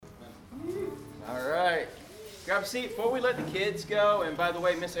Grab a seat before we let the kids go. And by the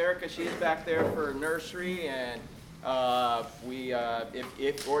way, Miss Erica, she's back there for nursery, and or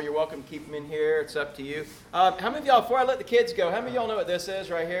you're welcome to keep them in here. It's up to you. How many of y'all, before I let the kids go, how many of y'all know what this is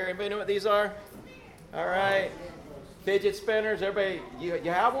right here? Anybody know what these are? All right. Fidget spinners. Everybody,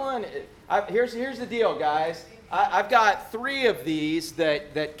 you have one? Here's the deal, guys. I've got 3 of these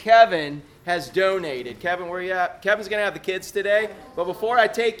that Kevin has donated. Kevin, where you at? Kevin's going to have the kids today. But before I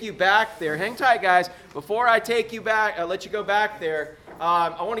take you back there, hang tight, guys. Before I take you back, I'll let you go back there.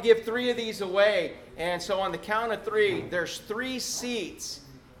 I want to give 3 of these away. And so on the count of 3, there's 3 seats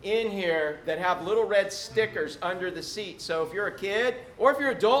in here that have little red stickers under the seat. So if you're a kid or if you're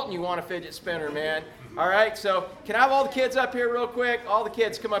an adult and you want a fidget spinner, man. All right, so can I have all the kids up here real quick? All the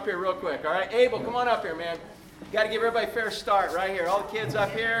kids come up here real quick, all right? Abel, come on up here, man. Got to give everybody a fair start right here. All the kids up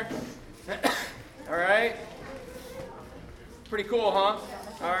here. All right. Pretty cool, huh?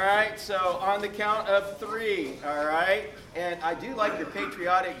 All right, so on the count of 3, all right? And I do like your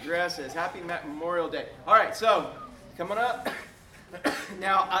patriotic dresses. Happy Memorial Day. All right, so coming up.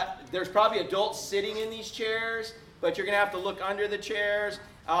 Now, there's probably adults sitting in these chairs, but you're going to have to look under the chairs.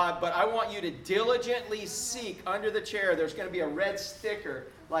 But I want you to diligently seek under the chair. There's going to be a red sticker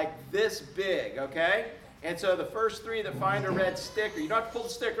like this big, okay? And so the first 3 that find a red sticker, you don't have to pull the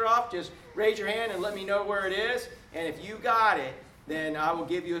sticker off. Just raise your hand and let me know where it is. And if you got it, then I will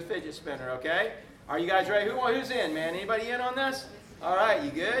give you a fidget spinner, okay? Are you guys ready? Who's in, man? Anybody in on this? All right,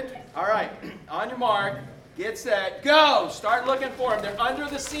 you good? All right, on your mark, get set, go! Start looking for them. They're under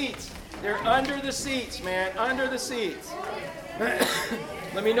the seats. They're under the seats, man, under the seats.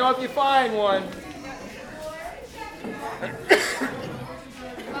 Let me know if you find one.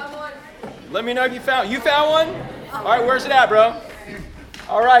 Let me know if you found one? All right, where's it at, bro?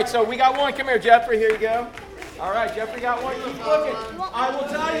 All right, so we got one. Come here, Jeffrey. Here you go. All right, Jeffrey got one. Keep looking. I will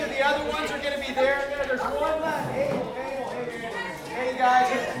tell you, the other ones are going to be there. There's one left. Hey, guys,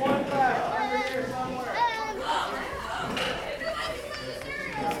 there's one left. Under here somewhere.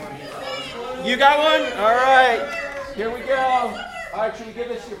 You got one? All right. Here we go. All right, should we give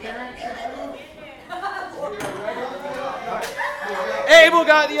this to your parents? Abel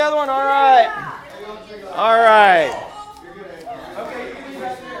got the other one. All right. All right. Okay, you can be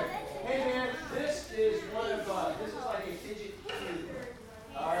back there. Hey, man, this is one of this is like a fidget cube.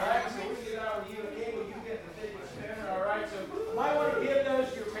 All right, so we get out with you. Abel, you get the fidget spinner. All right, so you might want to give those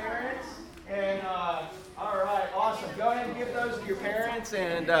to your parents. And all right, awesome. Go ahead and give those to your parents,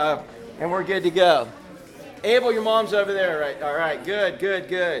 and we're good to go. Abel, your mom's over there, right? All right,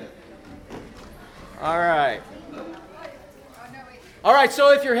 good. All right. All right,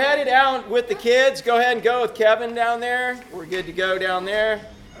 so if you're headed out with the kids, go ahead and go with Kevin down there. We're good to go down there.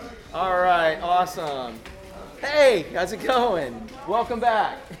 All right, awesome. Hey, how's it going? Welcome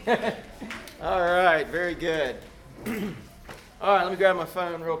back. All right, very good. All right, let me grab my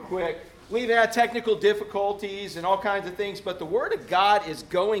phone real quick. We've had technical difficulties and all kinds of things, but the Word of God is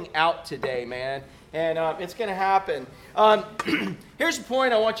going out today, man. And it's going to happen. Here's the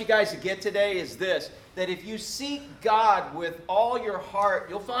point I want you guys to get today is this, that if you seek God with all your heart,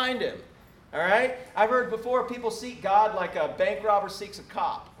 you'll find Him. All right? I've heard before people seek God like a bank robber seeks a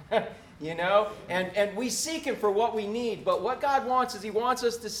cop. You know? And we seek Him for what we need. But what God wants is He wants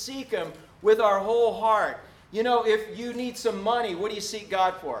us to seek Him with our whole heart. You know, if you need some money, what do you seek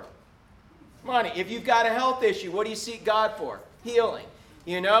God for? Money. If you've got a health issue, what do you seek God for? Healing.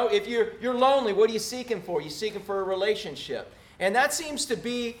 You know, if you're lonely, what are you seeking for? You're seeking for a relationship. And that seems to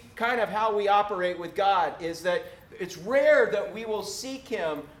be kind of how we operate with God, is that it's rare that we will seek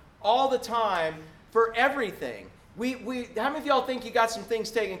Him all the time for everything. How many of y'all think you got some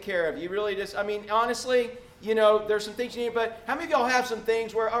things taken care of? You really just, I mean, honestly, you know, there's some things you need, but how many of y'all have some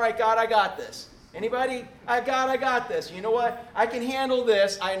things where, all right, God, I got this? Anybody? I got this. You know what? I can handle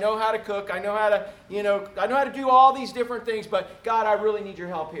this. I know how to cook. I know how to, I know how to do all these different things, but God, I really need your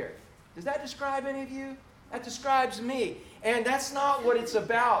help here. Does that describe any of you? That describes me. And that's not what it's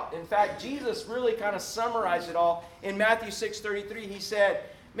about. In fact, Jesus really kind of summarized it all. In Matthew 6:33, He said,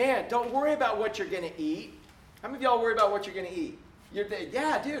 man, don't worry about what you're going to eat. How many of y'all worry about what you're going to eat?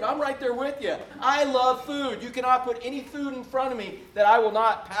 Yeah, dude, I'm right there with you. I love food. You cannot put any food in front of me that I will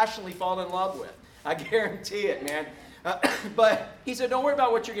not passionately fall in love with. I guarantee it, man. But He said, don't worry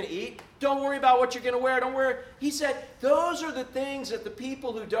about what you're going to eat. Don't worry about what you're going to wear. Don't worry. He said, those are the things that the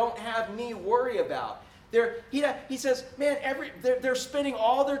people who don't have me worry about. He says, man, they're spending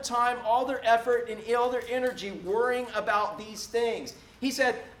all their time, all their effort, and all their energy worrying about these things. He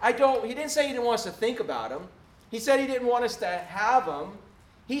said, He didn't say He didn't want us to think about them. He said He didn't want us to have them.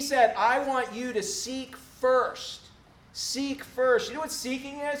 He said, I want you to seek first. Seek first. You know what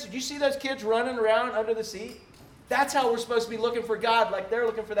seeking is? Did you see those kids running around under the seat? That's how we're supposed to be looking for God, like they're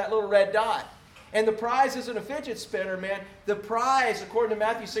looking for that little red dot. And the prize isn't a fidget spinner, man. The prize, according to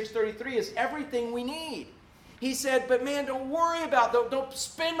Matthew 6:33, is everything we need. He said, but man, don't worry about that. Don't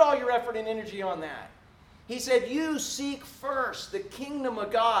spend all your effort and energy on that. He said, you seek first the kingdom of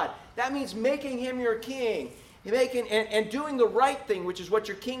God. That means making him your king. And doing the right thing, which is what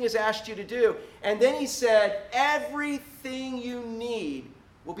your king has asked you to do. And then he said, everything you need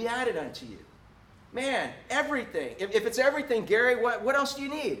will be added unto you. Man, everything. If it's everything, Gary, what else do you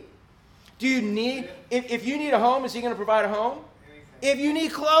need? Do you need, if you need a home, is he going to provide a home? If you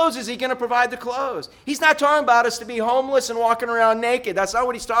need clothes, is he going to provide the clothes? He's not talking about us to be homeless and walking around naked. That's not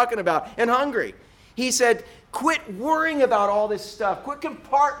what he's talking about. And hungry. He said, quit worrying about all this stuff. Quit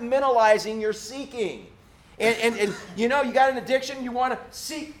compartmentalizing your seeking. And you know, you got an addiction, you want to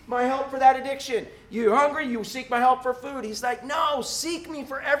seek my help for that addiction. You're hungry, you seek my help for food. He's like, no, seek me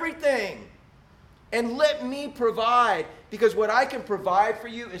for everything. And let me provide, because what I can provide for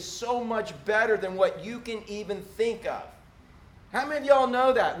you is so much better than what you can even think of. How many of y'all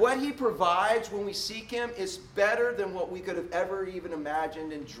know that? What he provides when we seek him is better than what we could have ever even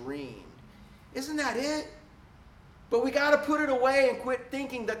imagined and dreamed. Isn't that it? But we got to put it away and quit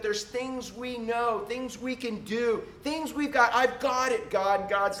thinking that there's things we know, things we can do, things we've got. I've got it, God. And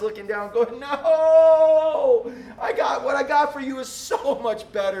God's looking down going, no, what I got for you is so much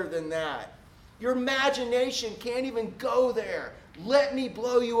better than that. Your imagination can't even go there. Let me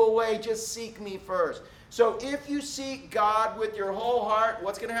blow you away. Just seek me first. So if you seek God with your whole heart,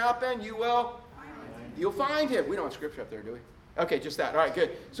 what's going to happen? You'll find him. We don't have scripture up there, do we? Okay, just that. All right,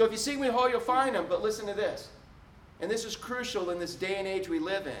 good. So if you seek me whole, you'll find him. But listen to this. And this is crucial in this day and age we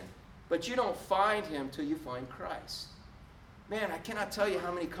live in. But you don't find him till you find Christ. Man, I cannot tell you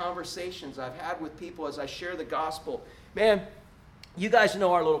how many conversations I've had with people as I share the gospel. Man, you guys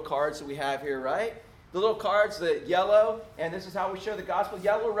know our little cards that we have here, right? The little cards, the yellow, and this is how we share the gospel.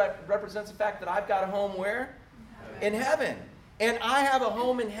 Yellow represents the fact that I've got a home where? In heaven. And I have a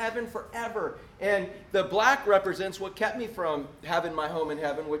home in heaven forever. And the black represents what kept me from having my home in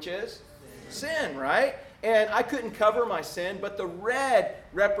heaven, which is sin, right? And I couldn't cover my sin, but the red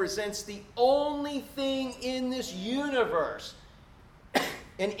represents the only thing in this universe,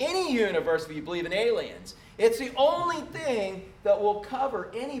 in any universe if you believe in aliens, it's the only thing that will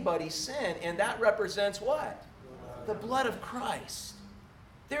cover anybody's sin, and that represents what? The blood of Christ.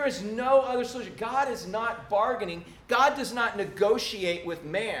 There is no other solution. God is not bargaining. God does not negotiate with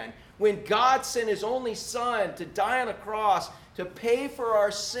man. When God sent his only Son to die on a cross to pay for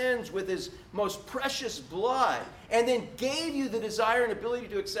our sins with his most precious blood, and then gave you the desire and ability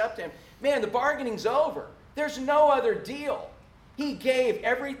to accept him, man, the bargaining's over. There's no other deal. He gave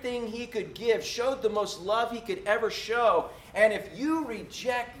everything he could give, showed the most love he could ever show, and if you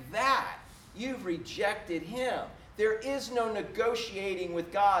reject that, you've rejected him. There is no negotiating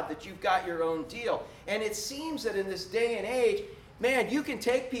with God that you've got your own deal. And it seems that in this day and age, man, you can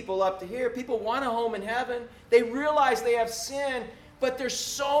take people up to here. People want a home in heaven. They realize they have sin, but there's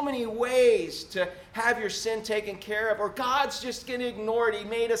so many ways to have your sin taken care of. Or God's just going to ignore it. He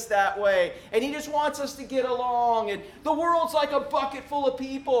made us that way. And he just wants us to get along. And the world's like a bucket full of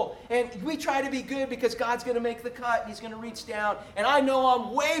people. And we try to be good because God's going to make the cut. He's going to reach down. And I know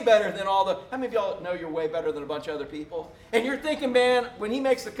I'm way better than all the... How many of y'all know you're way better than a bunch of other people? And you're thinking, man, when he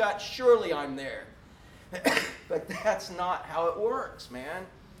makes the cut, surely I'm there. But that's not how it works, man.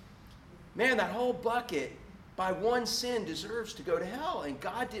 Man, that whole bucket, by one sin, deserves to go to hell. And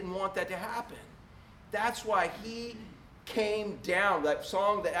God didn't want that to happen. That's why he came down. That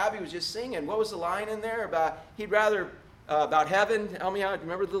song that Abby was just singing, what was the line in there? About heaven. Help me out. Do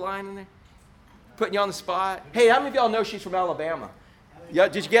you remember the line in there? Putting you on the spot. Hey, how many of y'all know she's from Alabama? Yeah,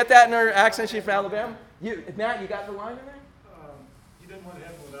 did you get that in her accent? She's from Alabama? Matt, you got the line in there? He didn't want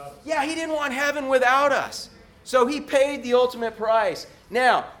heaven without us. Yeah, he didn't want heaven without us. So he paid the ultimate price.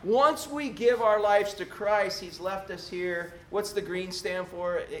 Now, once we give our lives to Christ, he's left us here. What's the green stand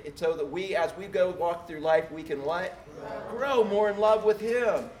for? So that we, as we go walk through life, we can what? Grow more in love with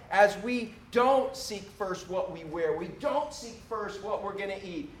him. As we don't seek first what we wear. We don't seek first what we're going to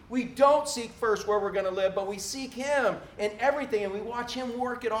eat. We don't seek first where we're going to live, but we seek him in everything, and we watch him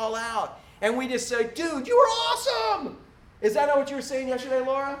work it all out. And we just say, dude, you were awesome! Is that not what you were saying yesterday,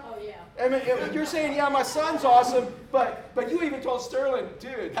 Laura? Oh, yeah. I mean, you're saying, yeah, my son's awesome, but you even told Sterling,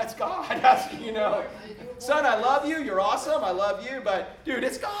 dude, that's God. That's, son, I love you. You're awesome. I love you. But, dude,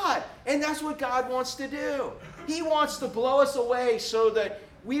 it's God. And that's what God wants to do. He wants to blow us away so that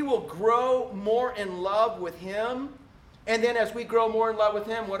we will grow more in love with him. And then as we grow more in love with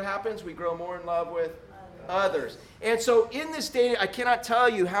him, what happens? We grow more in love with others. And so in this day, I cannot tell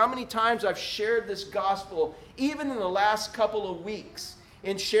you how many times I've shared this gospel, even in the last couple of weeks,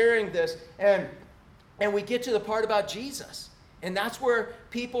 in sharing this. And we get to the part about Jesus. And that's where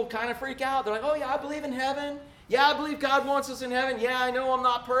people kind of freak out. They're like, oh yeah, I believe in heaven. Yeah, I believe God wants us in heaven. Yeah, I know I'm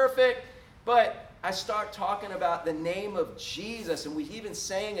not perfect. But I start talking about the name of Jesus. And we even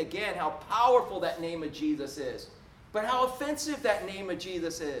saying again how powerful that name of Jesus is. But how offensive that name of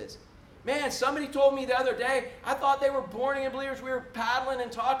Jesus is. Man, somebody told me the other day, I thought they were born-again believers. We were paddling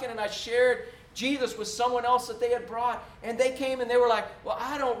and talking, and I shared Jesus with someone else that they had brought. And they came and they were like, well,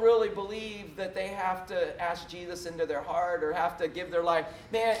 I don't really believe that they have to ask Jesus into their heart or have to give their life.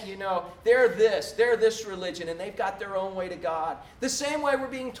 Man, you know, they're this religion, and they've got their own way to God. The same way we're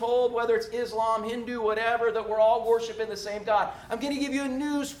being told, whether it's Islam, Hindu, whatever, that we're all worshiping the same God. I'm going to give you a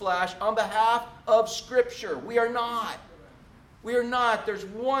news flash on behalf of Scripture. We are not. We are not. There's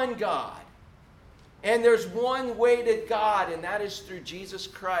one God. And there's one way to God, and that is through Jesus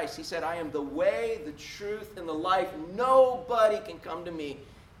Christ. He said, I am the way, the truth, and the life. Nobody can come to me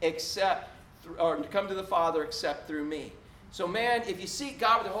or come to the Father except through me. So man, if you seek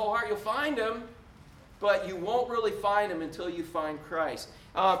God with your whole heart, you'll find Him, but you won't really find Him until you find Christ.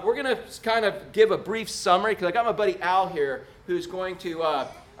 We're going to kind of give a brief summary, because I got my buddy Al here, who's going to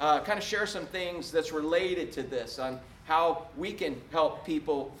kind of share some things that's related to this, on how we can help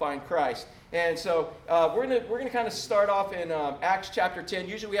people find Christ. And so we're gonna kind of start off in Acts chapter 10.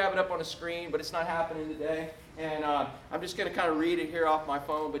 Usually we have it up on the screen, but it's not happening today. And I'm just going to kind of read it here off my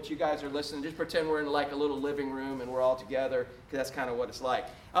phone, but you guys are listening. Just pretend we're in like a little living room and we're all together, because that's kind of what it's like.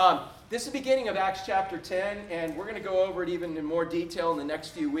 This is the beginning of Acts chapter 10, and we're going to go over it even in more detail in the next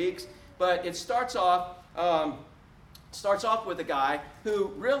few weeks. But it starts off with a guy who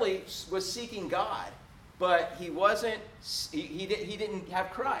really was seeking God, but he didn't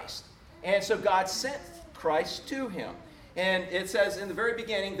have Christ. And so God sent Christ to him. And it says in the very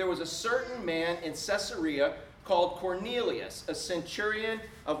beginning, there was a certain man in Caesarea called Cornelius, a centurion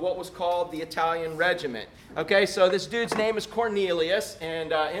of what was called the Italian regiment. Okay, so this dude's name is Cornelius.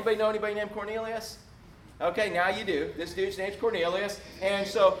 And anybody know anybody named Cornelius? Okay, now you do. This dude's name's Cornelius. And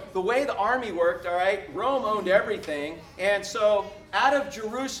so the way the army worked, all right, Rome owned everything. And so out of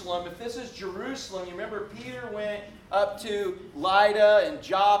Jerusalem, if this is Jerusalem, you remember Peter went up to Lydda and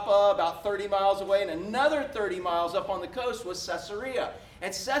Joppa, about 30 miles away, and another 30 miles up on the coast was Caesarea.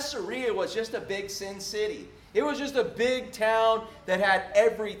 And Caesarea was just a big sin city. It was just a big town that had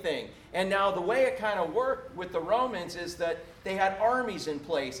everything. And now the way it kind of worked with the Romans is that they had armies in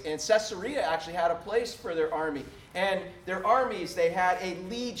place. And Caesarea actually had a place for their army. And their armies, they had a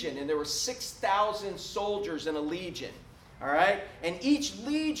legion. And there were 6,000 soldiers in a legion. All right? And each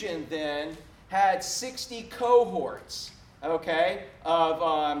legion then had 60 cohorts, okay,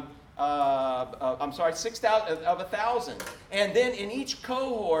 of 6,000 of 1,000. And then in each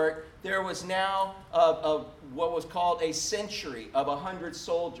cohort, there was now what was called a century of 100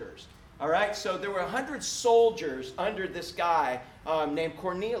 soldiers. All right, so there were 100 soldiers under this guy named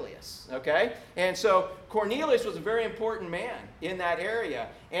Cornelius, okay? And so Cornelius was a very important man in that area.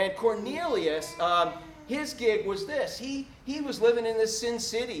 And Cornelius, his gig was this. He was living in this sin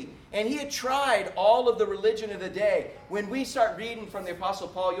city, and he had tried all of the religion of the day. When we start reading from the Apostle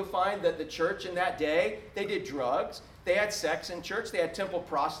Paul, you'll find that the church in that day, they did drugs, they had sex in church, they had temple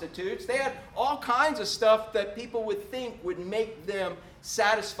prostitutes, they had all kinds of stuff that people would think would make them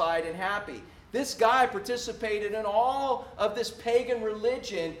satisfied and happy. This guy participated in all of this pagan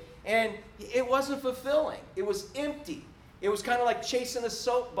religion, and it wasn't fulfilling. It was empty. It was kind of like chasing a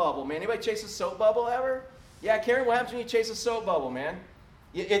soap bubble, man. Anybody chase a soap bubble ever? Yeah, Karen, what happens when you chase a soap bubble, man?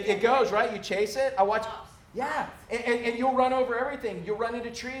 It goes, right? You chase it. I watch. Yeah, and you'll run over everything. You'll run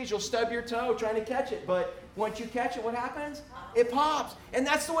into trees. You'll stub your toe trying to catch it. But once you catch it, what happens? It pops. And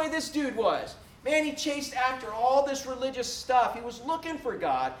that's the way this dude was. Man, he chased after all this religious stuff. He was looking for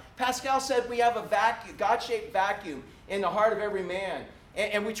God. Pascal said we have a vacuum, God-shaped vacuum in the heart of every man.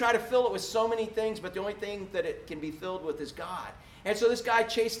 And we try to fill it with so many things, but the only thing that it can be filled with is God. And so this guy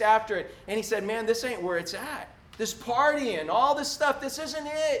chased after it, and he said, man, this ain't where it's at. This partying, all this stuff, this isn't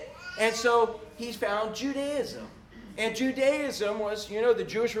it. And so he found Judaism. And Judaism was, the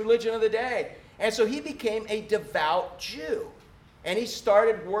Jewish religion of the day. And so he became a devout Jew. And he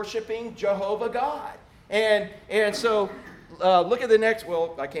started worshiping Jehovah God. And so look at the next,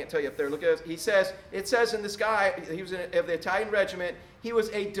 well, I can't tell you up there. Look at it. It says in this guy, he was of the Italian regiment, he was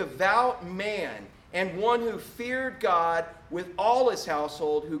a devout man and one who feared God with all his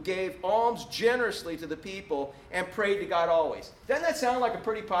household, who gave alms generously to the people and prayed to God always. Doesn't that sound like a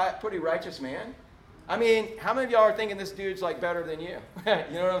pretty righteous man? I mean, how many of y'all are thinking this dude's like better than you? You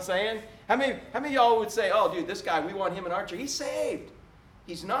know what I'm saying? How many of y'all would say, oh, dude, this guy, we want him in our church. He's saved.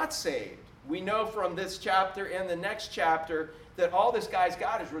 He's not saved. We know from this chapter and the next chapter that all this guy's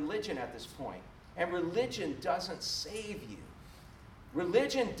got is religion at this point. And religion doesn't save you.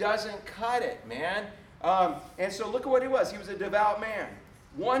 Religion doesn't cut it, man. And so look at what he was. He was a devout man.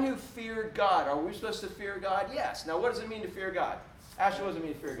 One who feared God. Are we supposed to fear God? Yes. Now, what does it mean to fear God? Ashley, what does it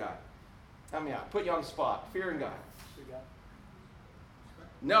mean to fear God? Help me out. Put you on the spot. Fearing God.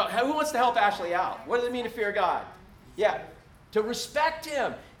 No, who wants to help Ashley out? What does it mean to fear God? Yeah, to respect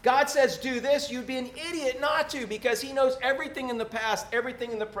him. God says do this, you'd be an idiot not to, because he knows everything in the past,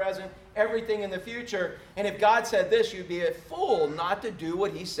 everything in the present, everything in the future. And if God said this, you'd be a fool not to do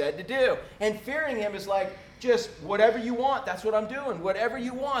what he said to do. And fearing him is like, just whatever you want, that's what I'm doing. Whatever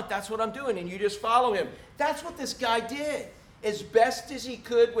you want, that's what I'm doing. And you just follow him. That's what this guy did, as best as he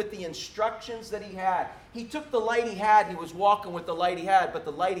could with the instructions that he had. He took the light he had, and he was walking with the light he had, but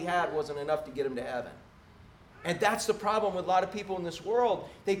the light he had wasn't enough to get him to heaven. And that's the problem with a lot of people in this world.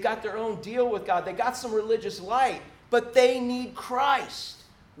 They've got their own deal with God. They got some religious light, but they need Christ.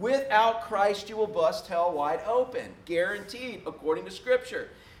 Without Christ, you will bust hell wide open. Guaranteed, according to Scripture.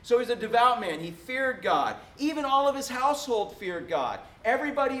 So he's a devout man. He feared God. Even all of his household feared God.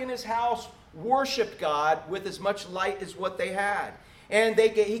 Everybody in his house worshiped God with as much light as what they had. And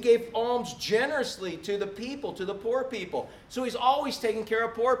he gave alms generously to the people, to the poor people. So he's always taking care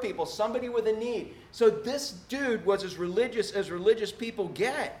of poor people, somebody with a need. So this dude was as religious people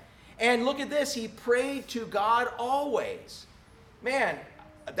get. And look at this, he prayed to God always. Man,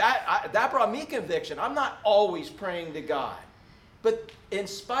 that brought me conviction. I'm not always praying to God. But in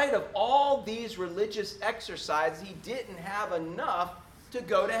spite of all these religious exercises, he didn't have enough to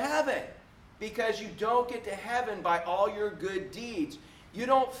go to heaven. Because you don't get to heaven by all your good deeds. You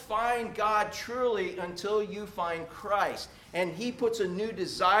don't find God truly until you find Christ. And he puts a new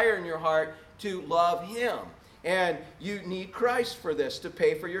desire in your heart to love him. And you need Christ for this, to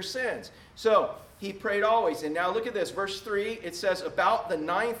pay for your sins. So he prayed always. And now look at this. Verse 3, it says, about the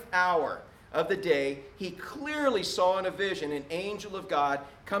 9th hour of the day, he clearly saw in a vision an angel of God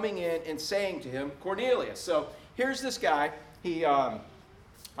coming in and saying to him, Cornelius. So here's this guy. He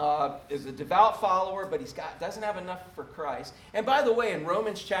is a devout follower, but doesn't have enough for Christ. And by the way, in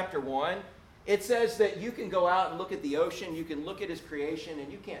Romans chapter 1, it says that you can go out and look at the ocean, you can look at his creation,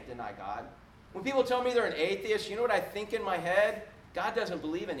 and you can't deny God. When people tell me they're an atheist, you know what I think in my head? God doesn't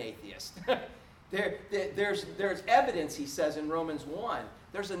believe in atheists. There's evidence, he says in Romans 1.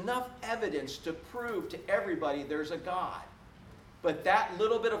 There's enough evidence to prove to everybody there's a God. But that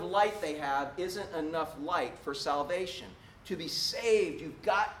little bit of light they have isn't enough light for salvation. To be saved, you've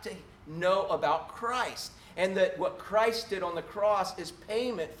got to know about Christ. And that what Christ did on the cross is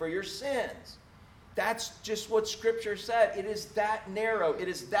payment for your sins. That's just what Scripture said. It is that narrow. It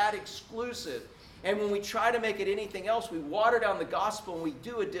is that exclusive. And when we try to make it anything else, we water down the gospel and we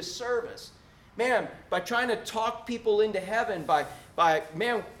do a disservice. Man, by trying to talk people into heaven, by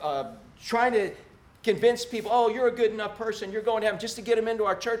trying to convince people, oh, you're a good enough person, you're going to heaven, just to get them into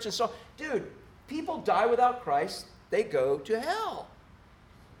our church. And so, dude, people die without Christ. They go to hell.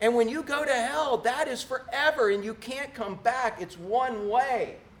 And when you go to hell, that is forever, and you can't come back. It's one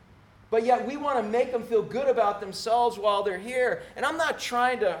way. But yet we want to make them feel good about themselves while they're here. And I'm not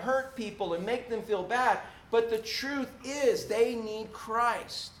trying to hurt people and make them feel bad, but the truth is they need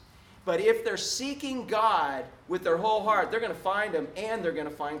Christ. But if they're seeking God with their whole heart, they're going to find him, and they're going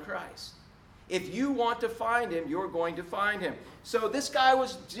to find Christ. If you want to find him, you're going to find him. So this guy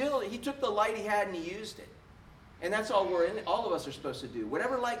was diligent. He took the light he had and he used it. And that's all all of us are supposed to do.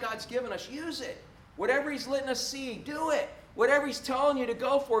 Whatever light God's given us, use it. Whatever he's letting us see, do it. Whatever he's telling you to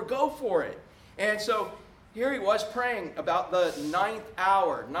go for it. And so here he was praying about the 9th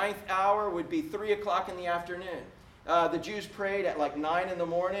hour. 9th hour would be 3 o'clock in the afternoon. The Jews prayed at like 9 in the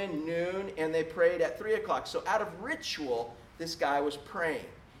morning, noon, and they prayed at 3 o'clock. So out of ritual, this guy was praying.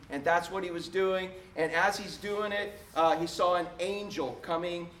 And that's what he was doing. And as he's doing it, he saw an angel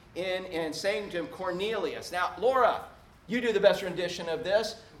coming in and saying to him, Cornelius. Now, Laura, you do the best rendition of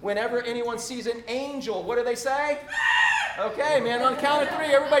this. Whenever anyone sees an angel, what do they say? Okay, man, on the count of 3,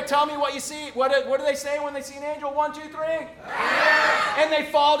 everybody tell me what you see. What do they say when they see an angel? 1, 2, 3. And they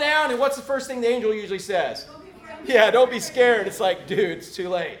fall down, and what's the first thing the angel usually says? Yeah, don't be scared. It's like, dude, it's too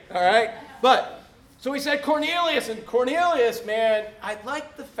late. All right? But, so he said Cornelius, and Cornelius, man, I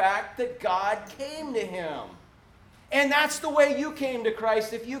like the fact that God came to him. And that's the way you came to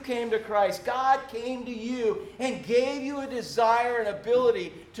Christ. If you came to Christ, God came to you and gave you a desire and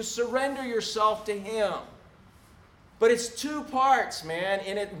ability to surrender yourself to him. But it's two parts, man,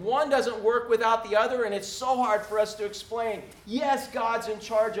 and one doesn't work without the other, and it's so hard for us to explain. Yes, God's in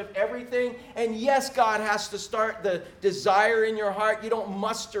charge of everything, and yes, God has to start the desire in your heart. You don't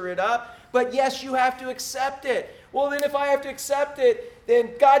muster it up, but yes, you have to accept it. Well, then if I have to accept it,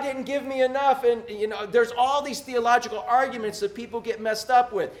 then God didn't give me enough, and there's all these theological arguments that people get messed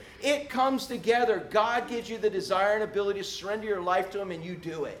up with. It comes together. God gives you the desire and ability to surrender your life to Him, and you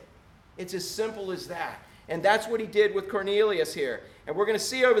do it. It's as simple as that. And that's what he did with Cornelius here. And we're going to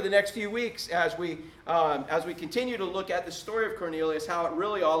see over the next few weeks as we continue to look at the story of Cornelius, how it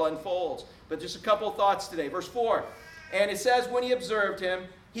really all unfolds. But just a couple of thoughts today. Verse 4. And it says, when he observed him,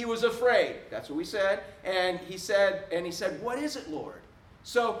 he was afraid. That's what we said. And he said, what is it, Lord?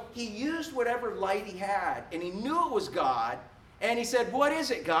 So he used whatever light he had, and he knew it was God. And he said, what is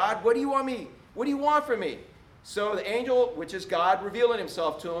it, God? What do you want from me? So the angel, which is God, revealing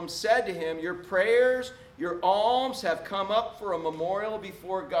himself to him, said to him, your prayers, your alms have come up for a memorial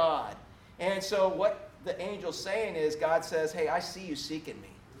before God. And so what the angel's saying is, God says, hey, I see you seeking me.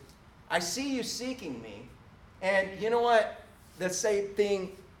 I see you seeking me. And you know what? The same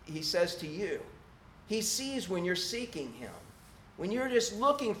thing he says to you. He sees when you're seeking him. When you're just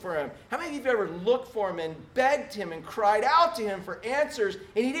looking for him. How many of you have ever looked for him and begged him and cried out to him for answers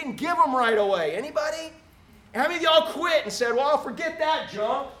and he didn't give them right away? Anybody? How many of y'all quit and said, well, forget that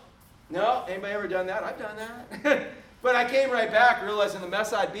junk? No? Anybody ever done that? I've done that. But I came right back realizing the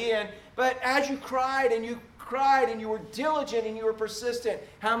mess I'd be in. But as you cried and you were diligent and you were persistent,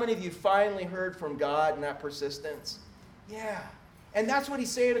 how many of you finally heard from God in that persistence? Yeah. And that's what he's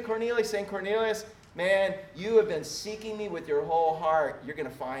saying to Cornelius, saying, Cornelius, man, you have been seeking me with your whole heart. You're going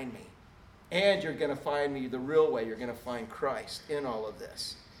to find me. And you're going to find me the real way. You're going to find Christ in all of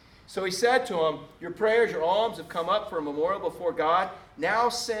this. So he said to him, your prayers, your alms have come up for a memorial before God. Now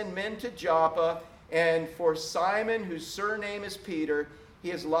send men to Joppa, and for Simon, whose surname is Peter,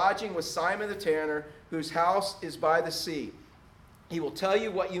 he is lodging with Simon the tanner, whose house is by the sea. He will tell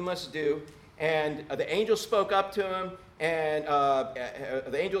you what you must do. And the angel spoke up to him, and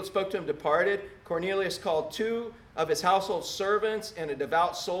the angel that spoke to him departed. Cornelius called 2 of his household servants and a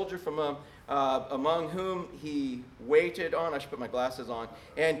devout soldier from among whom he waited on. I should put my glasses on.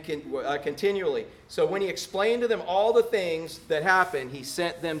 And continually. So when he explained to them all the things that happened, he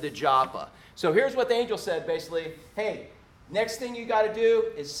sent them to Joppa. So here's what the angel said, basically. Hey, next thing you got to do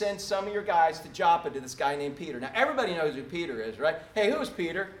is send some of your guys to Joppa to this guy named Peter. Now, everybody knows who Peter is, right? Hey, who is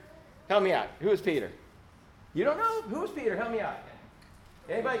Peter? Help me out. Who is Peter? You don't know? Who is Peter? Help me out.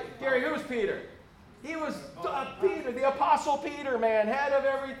 Anybody? Gary, who is Peter? He was Peter, the Apostle Peter, man, head of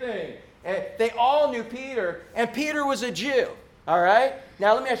everything. And they all knew Peter, and Peter was a Jew. All right?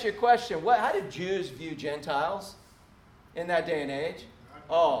 Now, let me ask you a question. How did Jews view Gentiles in that day and age?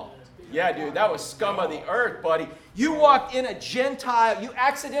 Oh, yeah, dude, that was scum of the earth, buddy. You walked in a Gentile, you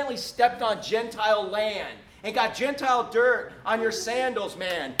accidentally stepped on Gentile land and got Gentile dirt on your sandals,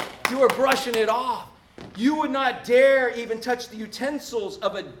 man. You were brushing it off. You would not dare even touch the utensils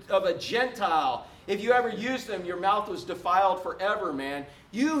of a Gentile. If you ever used them, your mouth was defiled forever, man.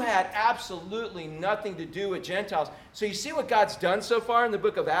 You had absolutely nothing to do with Gentiles. So you see what God's done so far in the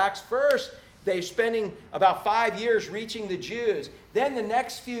book of Acts? First, they're spending about 5 years reaching the Jews. Then the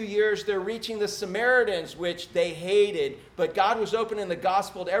next few years, they're reaching the Samaritans, which they hated. But God was opening the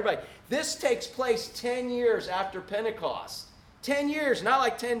gospel to everybody. This takes place 10 years after Pentecost. 10 years, not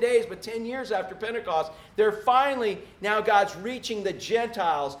like 10 days, but 10 years after Pentecost. They're finally, now God's reaching the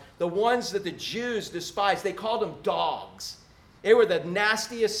Gentiles, the ones that the Jews despised. They called them dogs. They were the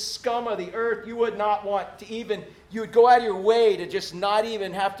nastiest scum of the earth. You would not want to even, you would go out of your way to just not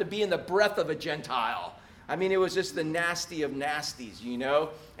even have to be in the breath of a Gentile. I mean, it was just the nasty of nasties, you know.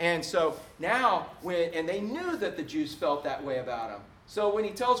 And so now, and they knew that the Jews felt that way about him. So when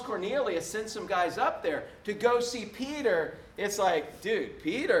he tells Cornelius, send some guys up there to go see Peter, it's like, dude,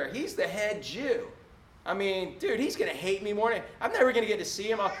 Peter, he's the head Jew. I mean, dude, he's going to hate me more than I'm never going to get to see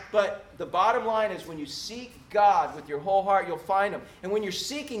him. But the bottom line is when you seek God with your whole heart, you'll find him. And when you're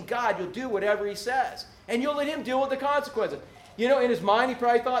seeking God, you'll do whatever he says. And you'll let him deal with the consequences. You know, in his mind, he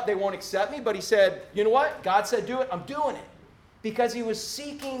probably thought they won't accept me. But he said, you know what? God said do it. I'm doing it. Because he was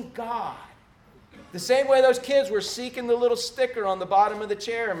seeking God. The same way those kids were seeking the little sticker on the bottom of the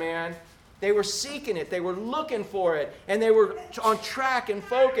chair, man. They were seeking it. They were looking for it. And they were on track and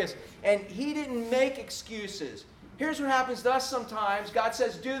focused. And he didn't make excuses. Here's what happens to us sometimes. God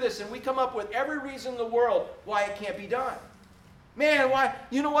says, do this. And we come up with every reason in the world why it can't be done. Man, why?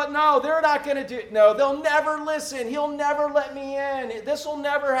 You know what? No, they're not going to do it. No, they'll never listen. He'll never let me in. This will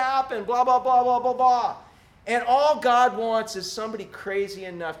never happen. Blah, blah, blah, blah, blah, blah. And all God wants is somebody crazy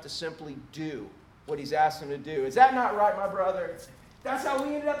enough to simply do what he's asked them to do. Is that not right, my brother? That's how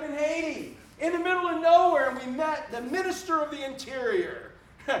we ended up in Haiti, in the middle of nowhere, and we met the minister of the interior.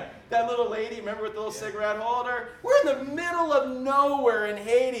 That little lady, remember with the little cigarette holder? We're in the middle of nowhere in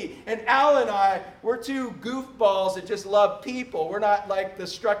Haiti. And Al and I, we're two goofballs that just love people. We're not like the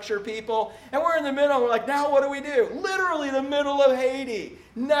structure people. And we're in the middle. And we're like, now what do we do? Literally the middle of Haiti.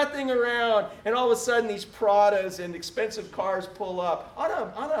 Nothing around. And all of a sudden these Pradas and expensive cars pull up. On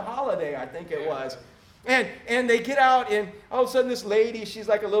a holiday, I think it was. And they get out, and all of a sudden this lady, she's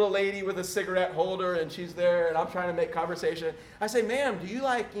like a little lady with a cigarette holder, and she's there, and I'm trying to make conversation. I say, ma'am, do you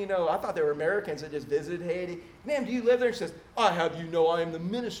I thought they were Americans that just visited Haiti. Ma'am, do you live there? And she says, I have you know I am the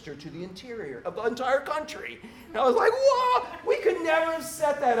minister to the interior of the entire country. And I was like, whoa, we could never have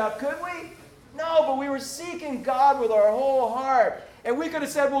set that up, could we? No, but we were seeking God with our whole heart. And we could have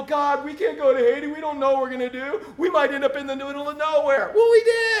said, well, God, we can't go to Haiti. We don't know what we're going to do. We might end up in the middle of nowhere. Well, we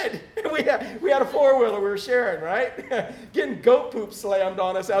did. We had a four-wheeler we were sharing, right? Getting goat poop slammed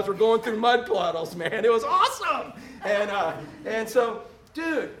on us as we're going through mud puddles, man. It was awesome. And so,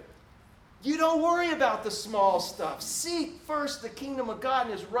 dude, you don't worry about the small stuff. Seek first the kingdom of God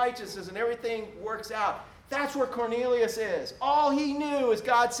and his righteousness, and everything works out. That's where Cornelius is. All he knew is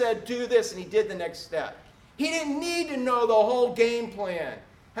God said, do this, and he did the next step. He didn't need to know the whole game plan.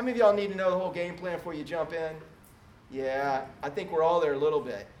 How many of y'all need to know the whole game plan before you jump in? Yeah, I think we're all there a little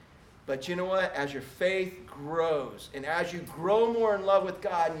bit. But you know what? As your faith grows, and as you grow more in love with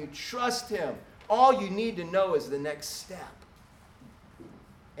God and you trust him, all you need to know is the next step.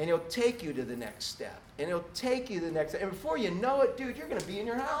 And he'll take you to the next step. And he'll take you to the next step. And before you know it, dude, you're going to be in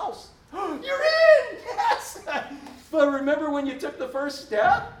your house. You're in! Yes! But remember when you took the first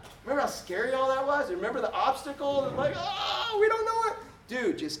step? Remember how scary all that was? Remember the obstacle? And like, oh, we don't know it.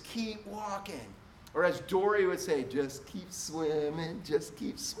 Dude, just keep walking. Or as Dory would say, just keep swimming, just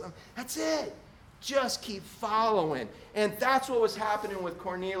keep swimming. That's it. Just keep following. And that's what was happening with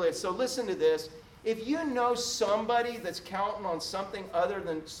Cornelius. So listen to this. If you know somebody that's counting on someone other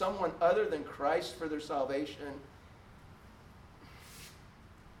than Christ for their salvation,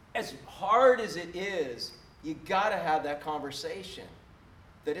 as hard as it is, you got to have that conversation.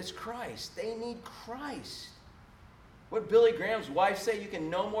 That it's Christ. They need Christ. What did Billy Graham's wife say? You can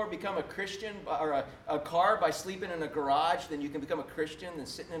no more become a Christian or a car by sleeping in a garage than you can become a Christian than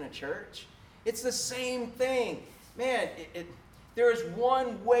sitting in a church. It's the same thing. Man, there is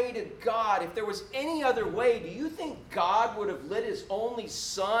one way to God. If there was any other way, do you think God would have let his only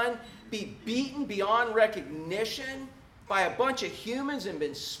son be beaten beyond recognition by a bunch of humans and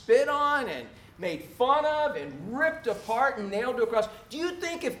been spit on and made fun of and ripped apart and nailed to a cross? Do you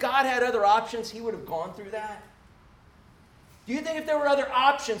think if God had other options, he would have gone through that? Do you think if there were other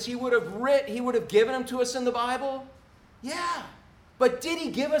options, he would have given them to us in the Bible? Yeah. But did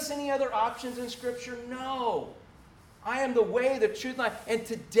he give us any other options in Scripture? No. I am the way, the truth, and life. And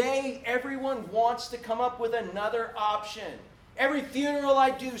today, everyone wants to come up with another option. Every funeral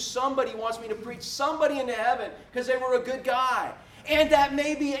I do, somebody wants me to preach somebody into heaven because they were a good guy. And that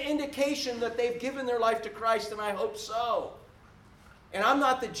may be an indication that they've given their life to Christ, and I hope so. And I'm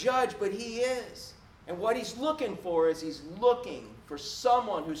not the judge, but he is. And what he's looking for is he's looking for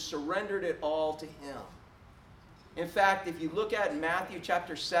someone who surrendered it all to him. In fact, if you look at Matthew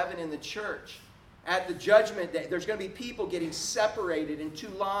chapter 7 in the church, at the judgment day, there's going to be people getting separated in two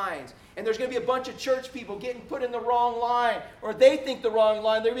lines. And there's going to be a bunch of church people getting put in the wrong line. Or they think the wrong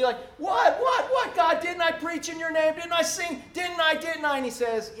line. They'll be like, what? God, didn't I preach in your name? Didn't I sing? Didn't I? And he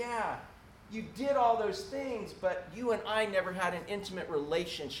says, yeah, you did all those things, but you and I never had an intimate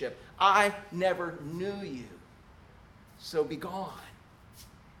relationship. I never knew you. So be gone.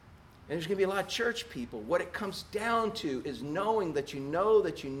 And there's going to be a lot of church people. What it comes down to is knowing that you know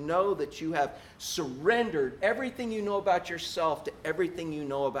that you have surrendered everything you know about yourself to everything you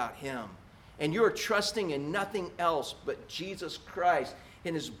know about him. And you're trusting in nothing else but Jesus Christ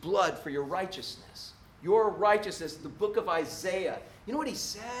and his blood for your righteousness. Your righteousness, the book of Isaiah. You know what he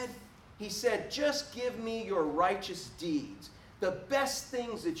said? He said, just give me your righteous deeds, the best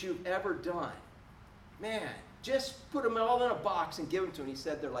things that you've ever done. Man. Just put them all in a box and give them to him. He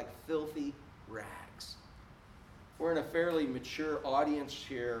said they're like filthy rags. We're in a fairly mature audience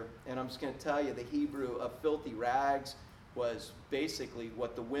here, and I'm just going to tell you the Hebrew of filthy rags was basically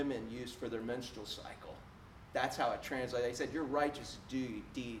what the women used for their menstrual cycle. That's how it translated. They said, your righteous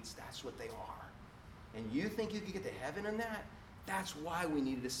deeds, that's what they are. And you think you could get to heaven in that? That's why we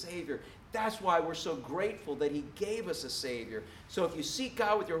needed a Savior. That's why we're so grateful that he gave us a Savior. So if you seek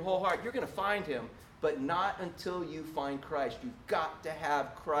God with your whole heart, you're going to find him, but not until you find Christ. You've got to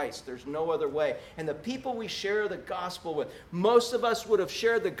have Christ. There's no other way. And the people we share the gospel with, most of us would have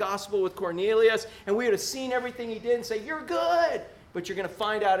shared the gospel with Cornelius, and we would have seen everything he did and say, you're good. But you're going to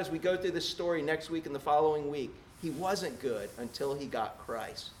find out as we go through this story next week and the following week, he wasn't good until he got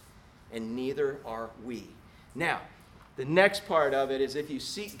Christ. And neither are we. Now, the next part of it is if you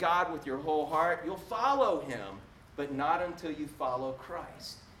seek God with your whole heart, you'll follow him, but not until you follow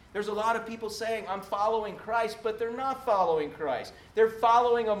Christ. There's a lot of people saying, I'm following Christ, but they're not following Christ. They're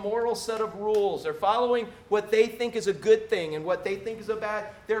following a moral set of rules. They're following what they think is a good thing and what they think is a bad.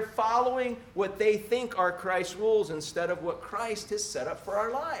 They're following what they think are Christ's rules instead of what Christ has set up for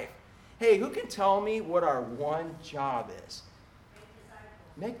our life. Hey, who can tell me what our one job is?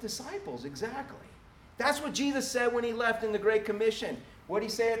 Make disciples, exactly. That's what Jesus said when he left in the Great Commission. What did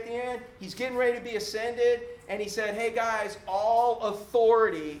he say at the end? He's getting ready to be ascended, and he said, hey guys, all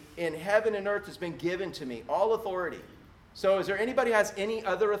authority in heaven and earth has been given to me. All authority. So is there anybody who has any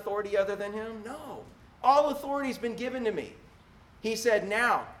other authority other than him? No. All authority has been given to me. He said,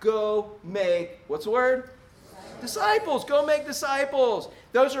 now go make, what's the word? Disciples. Go make disciples.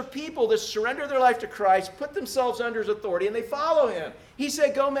 Those are people that surrender their life to Christ, put themselves under his authority, and they follow him. He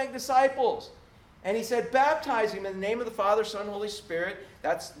said, go make disciples. And he said, baptize him in the name of the Father, Son, Holy Spirit.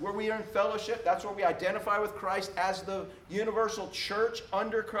 That's where we are in fellowship. That's where we identify with Christ as the universal church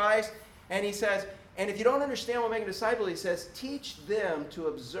under Christ. And he says, and if you don't understand what making a disciple, he says, teach them to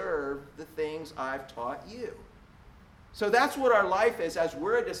observe the things I've taught you. So that's what our life is as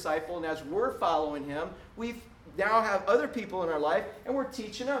we're a disciple and as we're following him. We've now have other people in our life, and we're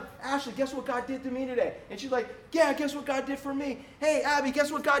teaching them. Ashley, guess what God did to me today? And she's like, yeah, guess what God did for me? Hey, Abby,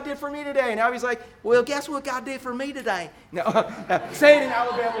 guess what God did for me today? And Abby's like, well, guess what God did for me today? No, say it in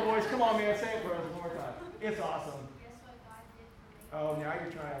Alabama voice. Come on, man, say it for us one more time. It's awesome. Guess what God did for me? Oh, now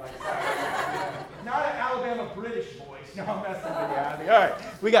you're trying to like, not an Alabama British voice. No, I'm messing with you, Abby. All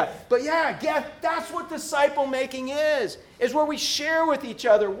right, we got it. But yeah, that's what disciple making is where we share with each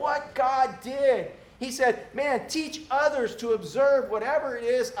other what God did. He said, man, teach others to observe whatever it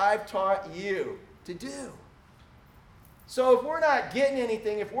is I've taught you to do. So if we're not getting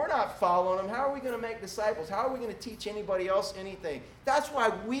anything, if we're not following them, how are we going to make disciples? How are we going to teach anybody else anything? That's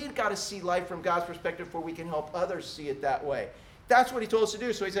why we've got to see life from God's perspective before we can help others see it that way. That's what he told us to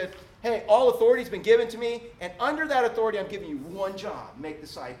do. So he said, hey, all authority has been given to me, and under that authority I'm giving you one job, make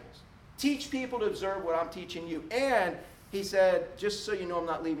disciples. Teach people to observe what I'm teaching you. And he said, just so you know I'm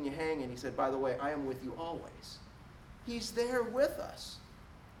not leaving you hanging, he said, by the way, I am with you always. He's there with us.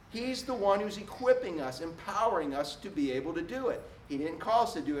 He's the one who's equipping us, empowering us to be able to do it. He didn't call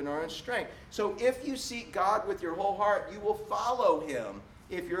us to do it in our own strength. So if you seek God with your whole heart, you will follow him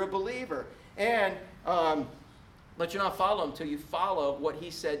if you're a believer. And but you're not follow him until you follow what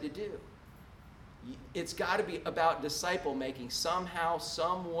he said to do. It's got to be about disciple making somehow,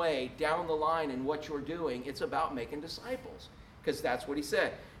 some way down the line in what you're doing. It's about making disciples because that's what he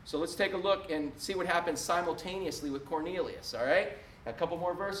said. So let's take a look and see what happens simultaneously with Cornelius, all right? A couple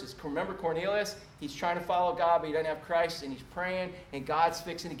more verses. Remember Cornelius? He's trying to follow God, but he doesn't have Christ, and he's praying, and God's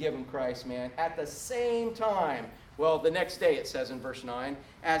fixing to give him Christ, man. At the same time, well, the next day it says in verse 9,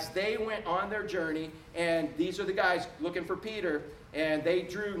 as they went on their journey, and these are the guys looking for Peter, and they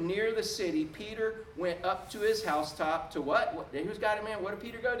drew near the city, Peter went up to his housetop to what? Who's got it, man? What did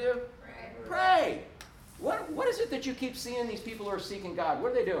Peter go do? Pray. What is it that you keep seeing these people who are seeking God?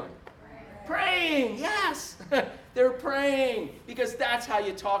 What are they doing? Praying, yes. They're praying because that's how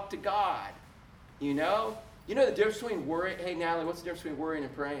you talk to God. You know the difference between worrying. Hey, Natalie, what's the difference between worrying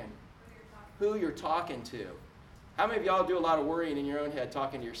and praying? Who you're talking to. How many of y'all do a lot of worrying in your own head,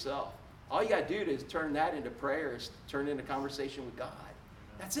 talking to yourself? All you got to do is turn that into prayers, turn it into conversation with God.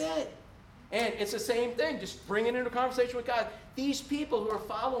 That's it. And it's the same thing. Just bring it into conversation with God. These people who are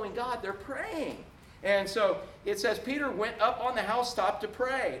following God, they're praying. And so it says Peter went up on the housetop to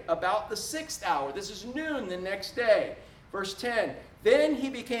pray about the 6th hour. This is noon the next day. Verse 10, then he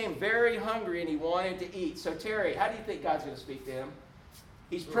became very hungry and he wanted to eat. So Terry, how do you think God's going to speak to him?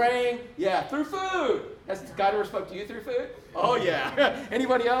 He's praying, through food. Has God ever spoke to you through food? Oh, yeah.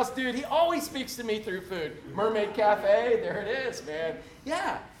 Anybody else? Dude, he always speaks to me through food. Mermaid Cafe, there it is, man.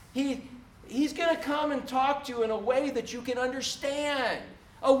 Yeah, he's going to come and talk to you in a way that you can understand.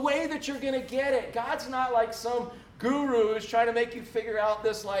 A way that you're going to get it. God's not like some gurus trying to make you figure out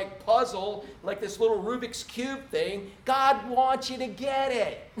this like puzzle, like this little Rubik's Cube thing. God wants you to get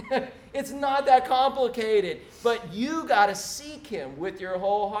it. It's not that complicated, but you got to seek him with your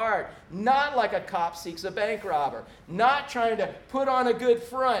whole heart, not like a cop seeks a bank robber, not trying to put on a good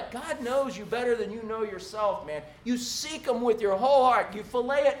front. God knows you better than you know yourself, man. You seek him with your whole heart. You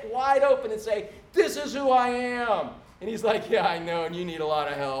fillet it wide open and say, this is who I am. And he's like, yeah, I know, and you need a lot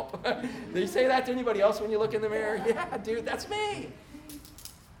of help. Do you say that to anybody else when you look in the mirror? Yeah, dude, that's me.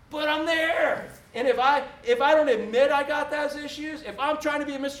 But I'm there. And if I don't admit I got those issues, if I'm trying to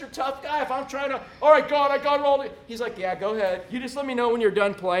be a Mr. Tough Guy, if I'm trying to, all right, God, I got it all. He's like, yeah, go ahead. You just let me know when you're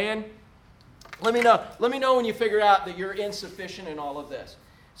done playing. Let me know. Let me know when you figure out that you're insufficient in all of this.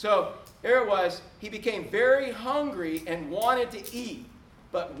 So here it was. He became very hungry and wanted to eat.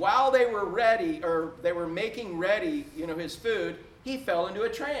 But while they were ready, or they were making ready, his food, he fell into a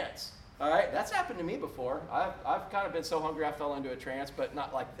trance. All right, that's happened to me before. I've kind of been so hungry I fell into a trance, but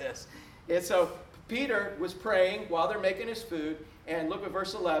not like this. And so Peter was praying while they're making his food, and look at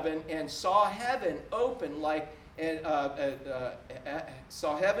verse 11, and saw heaven open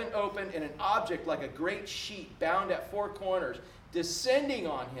saw heaven open and an object like a great sheet bound at four corners, descending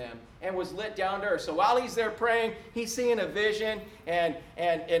on him, and was lit down to earth. So while he's there praying, he's seeing a vision, and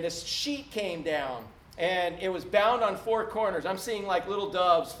this sheet came down, and it was bound on four corners. I'm seeing like little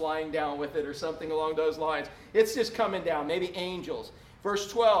doves flying down with it or something along those lines. It's just coming down, maybe angels. Verse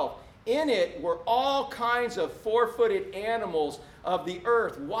 12, in it were all kinds of four-footed animals of the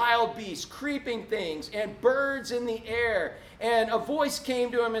earth, wild beasts, creeping things, and birds in the air. And a voice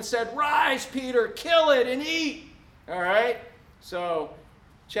came to him and said, rise, Peter, kill it and eat. All right? So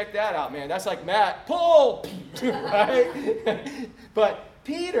check that out, man. That's like Matt, pull, right? But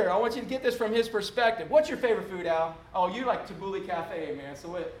Peter, I want you to get this from his perspective. What's your favorite food, Al? Oh, you like Tabbouleh Cafe, man. So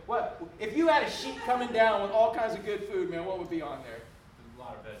what? If you had a sheet coming down with all kinds of good food, man, what would be on there? A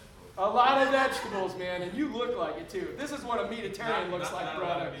lot of vegetables. A lot of vegetables, man, and you look like it too. This is what a meatitarian looks like,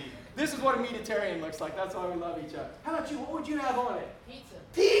 brother. This is what a meatitarian looks like. That's why we love each other. How about you? What would you have on it? Pizza.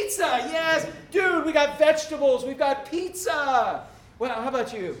 Pizza, yes. Dude, we got vegetables. We've got pizza. Well, how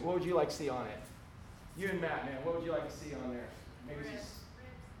about you? What would you like to see on it? You and Matt, man, what would you like to see on there? Maybe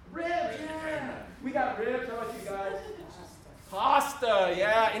ribs, yeah. We got ribs. How about you guys? Pasta,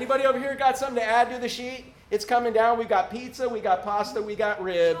 yeah. Anybody over here got something to add to the sheet? It's coming down. We got pizza, we got pasta, we got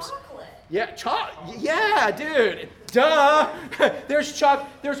ribs. Chocolate. Yeah, yeah, dude. Duh.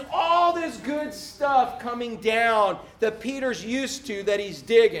 There's all this good stuff coming down that Peter's used to, that he's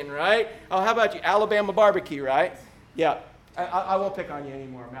digging, right? Oh, how about you? Alabama barbecue, right? Yeah. I won't pick on you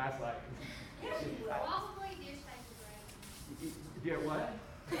anymore. Matt's like. Probably deer steak and gravy. Deer what?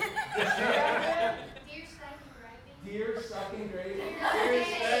 Deer steak and gravy. Deer sucking gravy. Deer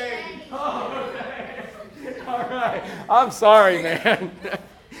steak. Oh, okay. All right. I'm sorry, man.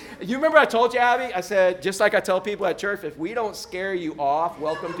 You remember I told you, Abby? I said, just like I tell people at church, if we don't scare you off,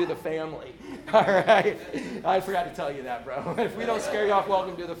 welcome to the family. All right? I forgot to tell you that, bro. If we don't scare you off,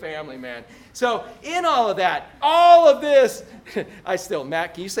 welcome to the family, man. So in all of that, all of this,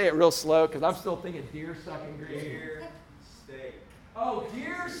 Matt, can you say it real slow? Because I'm still thinking deer sucking gravy. Deer steak. Oh,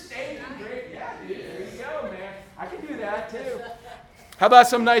 deer steak and gravy. Yeah, dude. There you go, man. I can do that, too. How about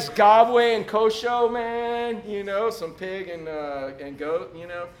some nice gobwe and kosho, man? Some pig and goat,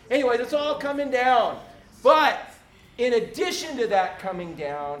 Anyways, it's all coming down. But in addition to that coming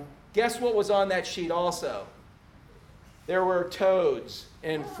down, guess what was on that sheet also? There were toads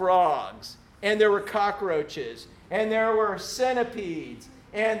and frogs, and there were cockroaches, and there were centipedes,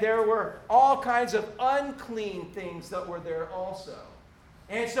 and there were all kinds of unclean things that were there also.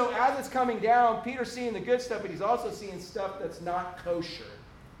 And so as it's coming down, Peter's seeing the good stuff, but he's also seeing stuff that's not kosher,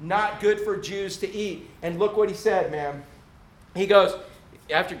 not good for Jews to eat. And look what he said, man. He goes,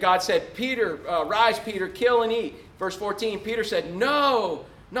 after God said, Peter, rise, Peter, kill and eat. Verse 14, Peter said, no,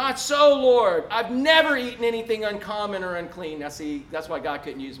 not so, Lord. I've never eaten anything uncommon or unclean. Now see, that's why God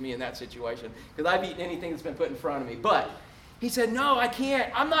couldn't use me in that situation, because I've eaten anything that's been put in front of me. But he said, no, I can't.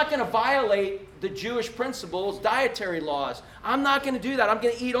 I'm not going to violate the Jewish principles, dietary laws. I'm not going to do that. I'm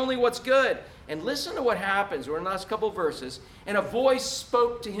going to eat only what's good. And listen to what happens. We're in the last couple of verses. And a voice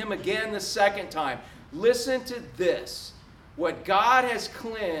spoke to him again the second time. Listen to this. What God has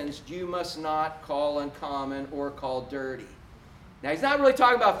cleansed, you must not call uncommon or call dirty. Now, he's not really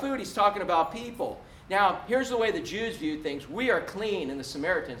talking about food. He's talking about people. Now, here's the way the Jews viewed things. We are clean and the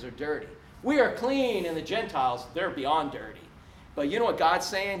Samaritans are dirty. We are clean and the Gentiles, they're beyond dirty. But you know what God's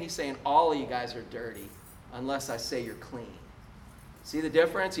saying? He's saying all of you guys are dirty unless I say you're clean. See the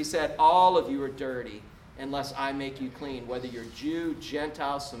difference? He said all of you are dirty unless I make you clean. Whether you're Jew,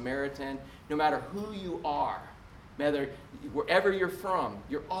 Gentile, Samaritan, no matter who you are. Wherever you're from,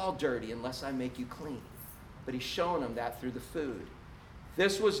 you're all dirty unless I make you clean. But he's showing them that through the food.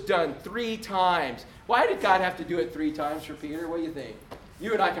 This was done 3 times. Why did God have to do it 3 times for Peter? What do you think?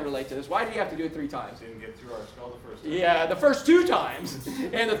 You and I can relate to this. Why did he have to do it 3 times? Didn't get through our skull the first time. Yeah, the first 2 times.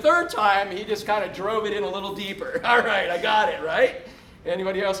 And the 3rd time, he just kind of drove it in a little deeper. All right, I got it, right?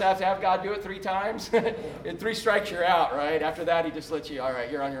 Anybody else have to have God do it 3 times? In 3 strikes, you're out, right? After that, he just lets you, all right,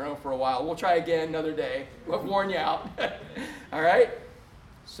 you're on your own for a while. We'll try again another day. We'll warn you out. All right?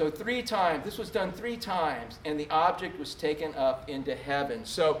 So 3 times. This was done 3 times, and the object was taken up into heaven.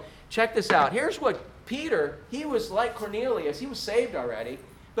 So check this out. Here's what Peter, he was like Cornelius. He was saved already.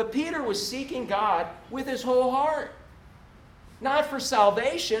 But Peter was seeking God with his whole heart. Not for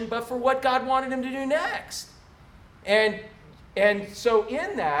salvation, but for what God wanted him to do next. And so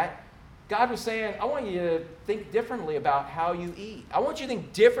in that, God was saying, I want you to think differently about how you eat. I want you to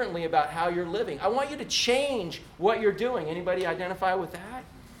think differently about how you're living. I want you to change what you're doing. Anybody identify with that?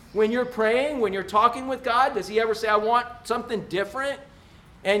 When you're praying, when you're talking with God, does he ever say, I want something different?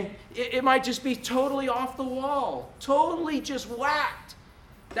 And it might just be totally off the wall, totally just whacked.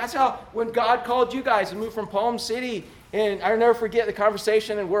 That's how, when God called you guys to move from Palm City, and I'll never forget the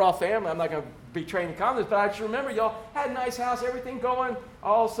conversation, and we're all family. I'm not going to betray any comments, but I just remember y'all had a nice house, everything going,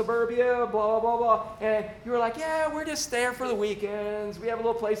 all suburbia, blah, blah, blah. And you were like, yeah, we're just there for the weekends. We have a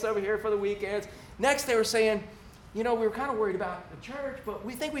little place over here for the weekends. Next, they were saying, you know, we were kind of worried about the church, but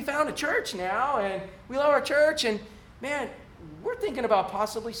we think we found a church now, and we love our church, and man, we're thinking about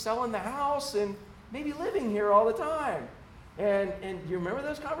possibly selling the house and maybe living here all the time. And you remember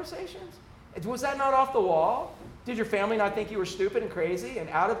those conversations? Was that not off the wall? Did your family not think you were stupid and crazy and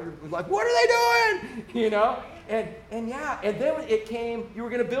out of your, like, what are they doing? You know? And yeah, and then it came, you were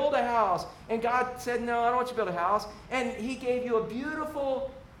going to build a house. And God said, no, I don't want you to build a house. And he gave you a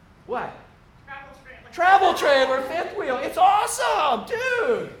beautiful, what? Travel trailer, 5th wheel. It's awesome,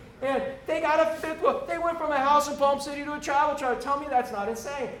 dude. And they got a 5th wheel. They went from a house in Palm City to a travel trailer. Tell me that's not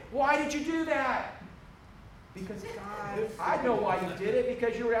insane. Why did you do that? Because God, I know why you did it,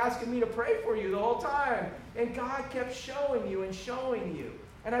 because you were asking me to pray for you the whole time. And God kept showing you and showing you.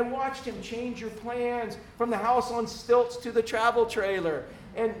 And I watched him change your plans from the house on stilts to the travel trailer.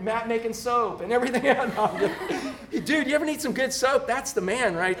 And Matt making soap and everything else. Dude, you ever need some good soap? That's the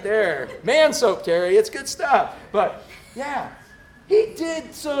man right there. Man soap, Terry. It's good stuff. But, yeah, he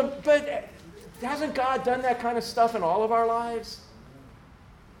did some, but hasn't God done that kind of stuff in all of our lives?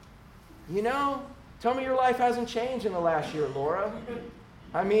 You know? Tell me your life hasn't changed in the last year, Laura.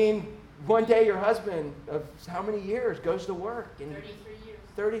 I mean, one day your husband of how many years goes to work? And 33 years.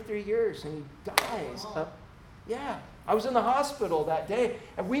 33 years, and he dies. Yeah. I was in the hospital that day,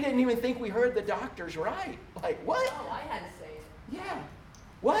 and we didn't even think we heard the doctors right. Like, what? Oh, I had to say it. Yeah.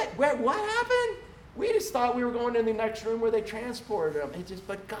 What happened? We just thought we were going in the next room where they transported him.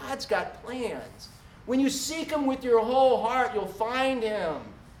 But God's got plans. When you seek him with your whole heart, you'll find him.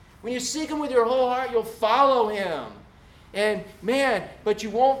 When you seek him with your whole heart, you'll follow him. And man, but you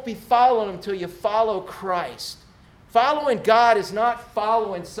won't be following him until you follow Christ. Following God is not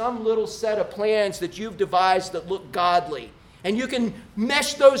following some little set of plans that you've devised that look godly. And you can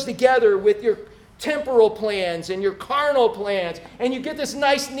mesh those together with your temporal plans and your carnal plans. And you get this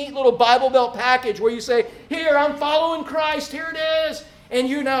nice, neat little Bible Belt package where you say, here, I'm following Christ, here it is. And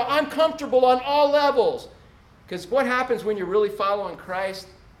you know, I'm comfortable on all levels. Because what happens when you're really following Christ?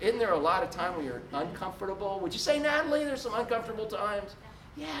 Isn't there a lot of time when you're uncomfortable? Would you say, Natalie, there's some uncomfortable times?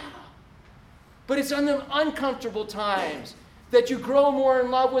 Yeah. But it's on them uncomfortable times that you grow more in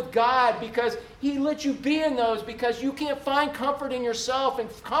love with God, because he lets you be in those, because you can't find comfort in yourself and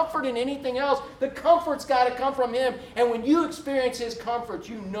comfort in anything else. The comfort's got to come from him. And when you experience his comfort,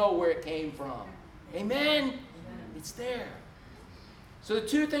 you know where it came from. Amen? It's there. So the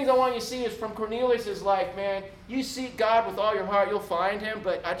 2 things I want you to see is from Cornelius' life, man. You seek God with all your heart, you'll find him.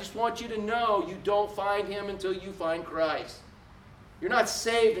 But I just want you to know you don't find him until you find Christ. You're not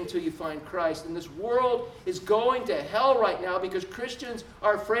saved until you find Christ. And this world is going to hell right now because Christians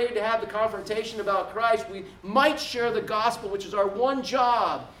are afraid to have the confrontation about Christ. We might share the gospel, which is our one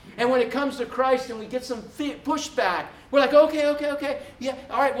job. And when it comes to Christ and we get some pushback, we're like, okay. Yeah,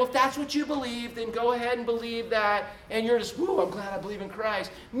 all right, well, if that's what you believe, then go ahead and believe that. And you're just, woo, I'm glad I believe in Christ.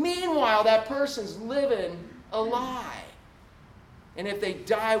 Meanwhile, that person's living a lie. And if they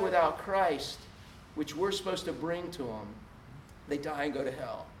die without Christ, which we're supposed to bring to them, they die and go to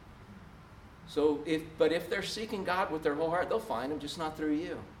hell. But if they're seeking God with their whole heart, they'll find him, just not through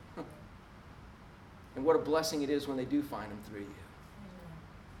you. And what a blessing it is when they do find him through you.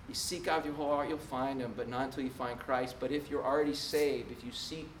 You seek out your whole heart, you'll find him, but not until you find Christ. But if you're already saved, if you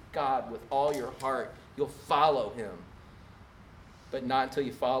seek God with all your heart, You'll follow him, but not until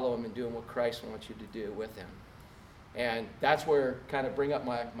you follow him and doing what Christ wants you to do with him. And that's where kind of bring up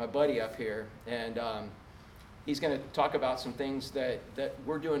my buddy up here. And he's going to talk about some things that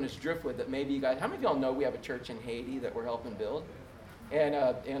we're doing as Driftwood that maybe you guys, how many of y'all know we have a church in Haiti that we're helping build? And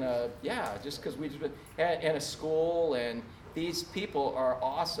just because and a school, and these people are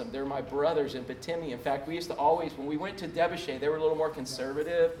awesome. They're my brothers in Batimi. In fact, we used to always, when we went to Derbyshire, they were a little more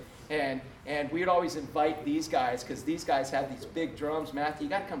conservative, and we would always invite these guys, because these guys had these big drums. Matthew, you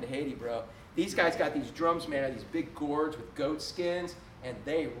got to come to Haiti, bro. These guys got these drums made out of these big gourds with goat skins, and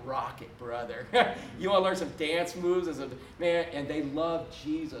they rock it, brother. You want to learn some dance moves as a man, and they love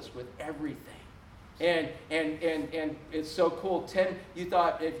Jesus with everything. And it's so cool. You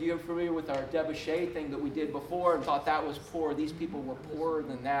thought, if you're familiar with our Derbyshire thing that we did before and thought that was poor, these people were poorer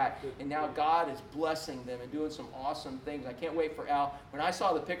than that. And now God is blessing them and doing some awesome things. I can't wait for Al. When I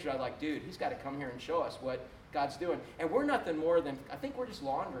saw the picture, I was like, dude, he's got to come here and show us what God's doing. And we're nothing more than, I think we're just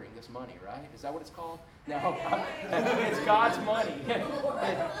laundering this money, right? Is that what it's called? No, it's God's money.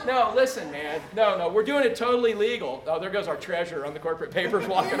 No, listen, man. No, we're doing it totally legal. Oh, there goes our treasurer on the corporate papers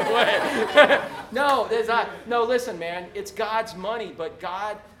walking away. No, listen, man. It's God's money, but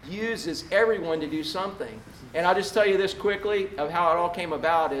God uses everyone to do something. And I'll just tell you this quickly of how it all came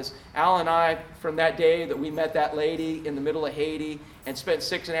about is Al and I, from that day that we met that lady in the middle of Haiti and spent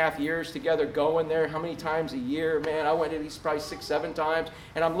 6.5 years together going there, how many times a year? Man, I went at least probably 6-7 times.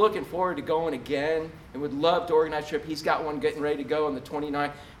 And I'm looking forward to going again and would love to organize a trip. He's got one getting ready to go on the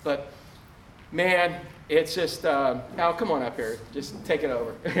 29th. But, man, it's just, Al, come on up here. Just take it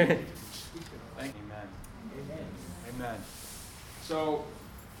over. Amen. Amen. So,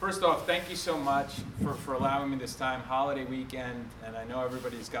 first off, thank you so much for allowing me this time, holiday weekend, and I know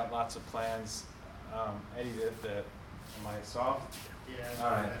everybody's got lots of plans. Eddie, am I soft? Yeah.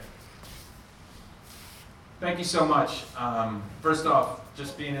 All right. Thank you so much. First off,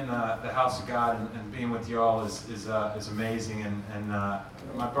 just being in the house of God and being with you all is amazing. And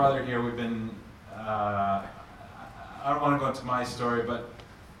my brother here, we've been, I don't want to go into my story, but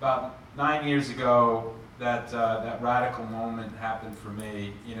about 9 years ago, that radical moment happened for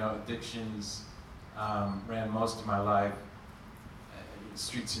me. You know, addictions ran most of my life.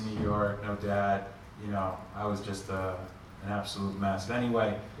 Streets in New York, no dad. You know, I was just an absolute mess.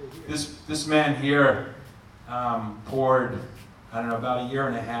 Anyway, this man here poured, I don't know, about 1.5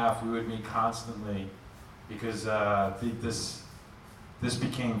 years. We would meet constantly because this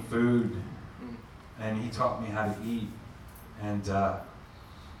became food, and he taught me how to eat. And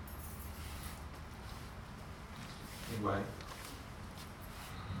anyway,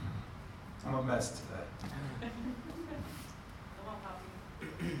 I'm a mess today.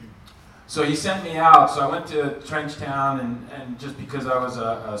 So he sent me out, so I went to Trenchtown, and just because I was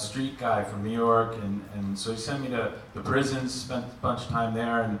a street guy from New York, and so he sent me to the prisons, spent a bunch of time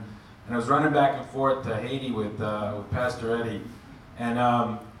there, and I was running back and forth to Haiti with Pastor Eddie. And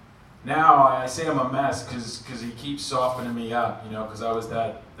now I say I'm a mess because he keeps softening me up, you know, because I was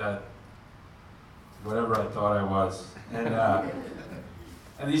that whatever I thought I was.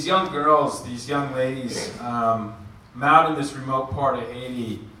 And these young girls, these young ladies, I'm out in this remote part of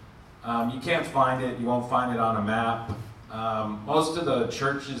Haiti. You can't find it. You won't find it on a map. Most of the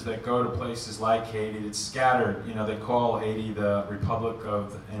churches that go to places like Haiti, it's scattered. You know, they call Haiti the Republic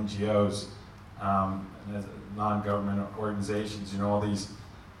of NGOs, non-government organizations. You know, all these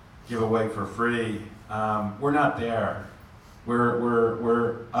give away for free. We're not there.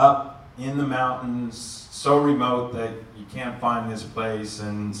 We're up in the mountains, so remote that you can't find this place,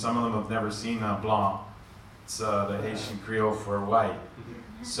 and some of them have never seen a blanc. It's the Haitian Creole for white.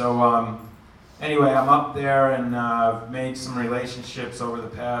 So anyway, I'm up there, and I've made some relationships over the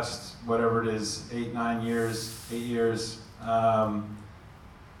past, whatever it is, 8 years.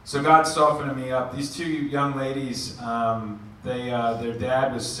 So God's softening me up. These two young ladies, their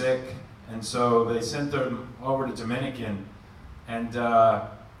dad was sick, and so they sent them over to Dominican, and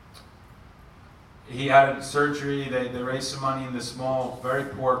he had surgery. They raised some money in this small, very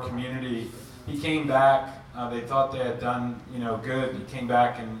poor community. He came back. They thought they had done, you know, good. He came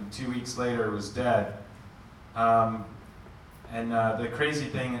back, and 2 weeks later was dead. And the crazy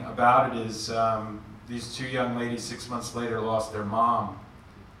thing about it is these two young ladies 6 months later lost their mom.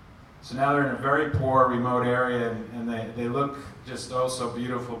 So now they're in a very poor, remote area, and they look just so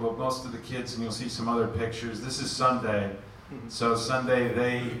beautiful, but most of the kids, and you'll see some other pictures, this is Sunday. So Sunday,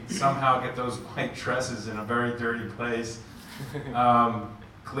 they somehow get those white dresses in a very dirty place.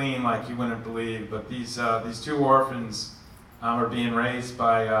 Clean like you wouldn't believe, but these two orphans are being raised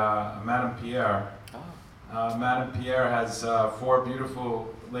by Madame Pierre. Madame Pierre has 4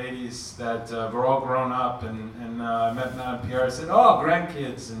 beautiful ladies that were all grown up, and I met Madame Pierre. I said, "Oh,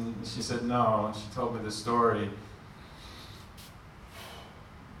 grandkids," and she said, "No," and she told me the story.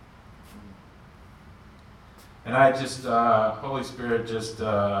 And I just, Holy Spirit just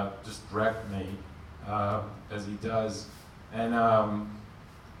wrecked me, as He does, and I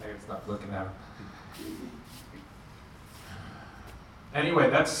gotta stop looking at him. Anyway,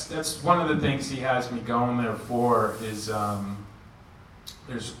 that's one of the things He has me going there for. Is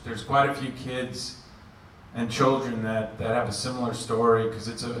there's quite a few kids and children that have a similar story, because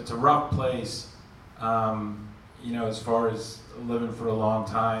it's a rough place, as far as living for a long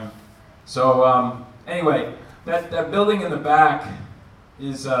time. So anyway. That building in the back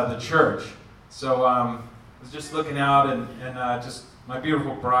is the church. So I was just looking out, and just my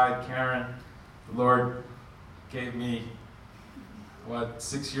beautiful bride, Karen, the Lord gave me,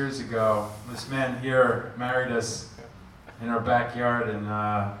 6 years ago. This man here married us in our backyard, and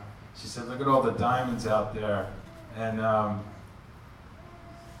she said, "Look at all the diamonds out there." And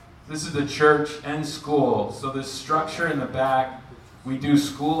this is the church and school. So this structure in the back, we do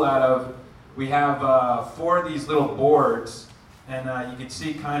school out of. We have 4 of these little boards, and you can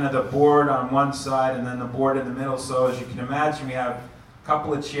see kind of the board on one side and then the board in the middle. So as you can imagine, we have a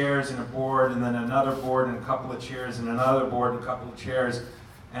couple of chairs and a board, and then another board and a couple of chairs and another board and a couple of chairs.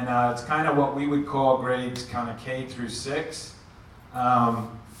 And it's kind of what we would call grades kind of K through 6.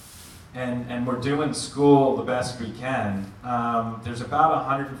 And we're doing school the best we can. There's about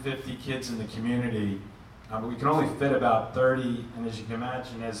 150 kids in the community. But we can only fit about 30, and as you can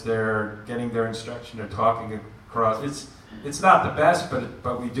imagine, as they're getting their instruction, they're talking across. It's not the best,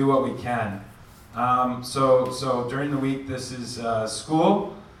 but we do what we can. So during the week, this is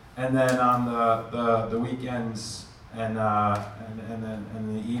school, and then on the weekends and then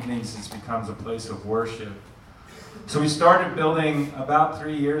in the evenings, it becomes a place of worship. So we started building about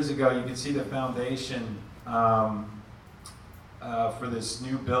 3 years ago. You can see the foundation. For this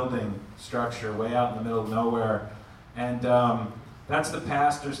new building structure way out in the middle of nowhere. And that's the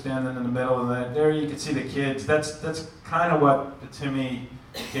pastor standing in the middle, and there you can see the kids. That's kind of what the Timmy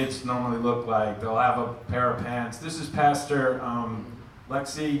kids normally look like. They'll have a pair of pants. This is Pastor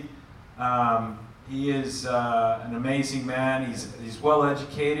Lexi. He is an amazing man. He's well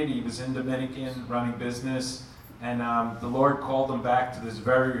educated. He was in Dominican running business, and the Lord called him back to this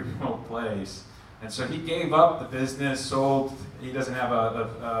very remote place. And so he gave up the business, sold. He doesn't have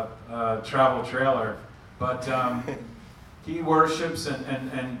a travel trailer, but he worships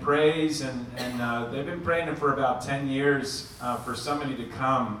and prays, and they've been praying for about 10 years for somebody to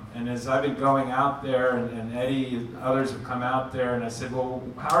come. And as I've been going out there, and Eddie and others have come out there, and I said, "Well,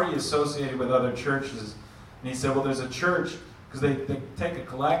 how are you associated with other churches?" And he said, "Well, there's a church, because they take a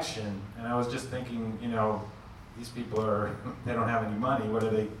collection." And I was just thinking, these people they don't have any money. What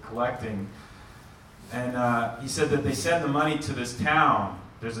are they collecting? And he said that they send the money to this town.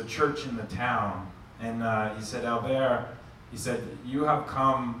 There's a church in the town. And he said, "Albert," he said, "you have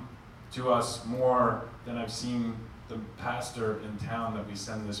come to us more than I've seen the pastor in town that we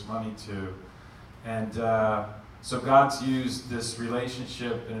send this money to." And so God's used this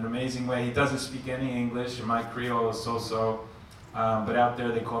relationship in an amazing way. He doesn't speak any English, and my Creole is so-so. But out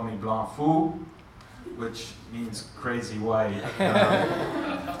there they call me Blanc Fou, which means crazy white.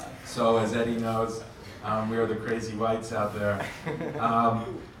 So as Eddie knows, we are the crazy whites out there.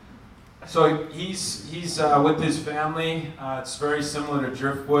 So he's with his family. It's very similar to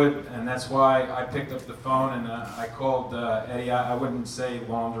Driftwood, and that's why I picked up the phone and I called Eddie. I wouldn't say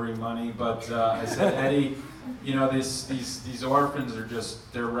laundering money, but I said, "Eddie, these orphans are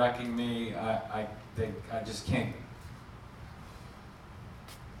they're wrecking me. I just can't.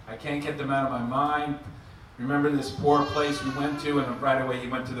 I can't get them out of my mind. Remember this poor place we went to," and right away he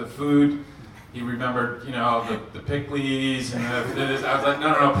went to the food. He remembered, the pickles and this. I was like,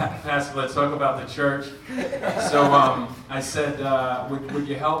 no, Pastor, let's talk about the church. So I said, would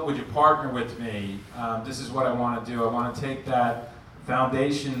you help? Would you partner with me? This is what I want to do. I want to take that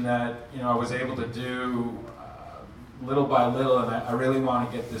foundation that I was able to do little by little, and I really want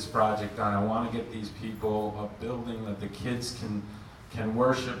to get this project done. I want to get these people a building that the kids can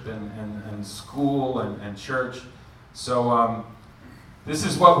worship and school and church. So this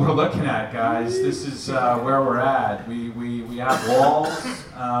is what we're looking at, guys. This is where we're at. We have walls.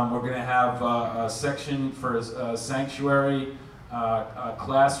 We're going to have a section for a sanctuary,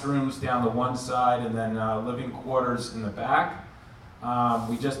 classrooms down the one side, and then living quarters in the back.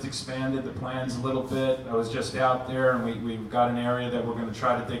 We just expanded the plans a little bit. I was just out there, and we've got an area that we're going to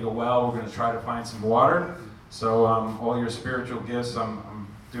try to dig a well. We're going to try to find some water. So all your spiritual gifts, I'm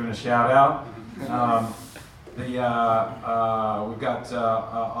doing a shout out. we've got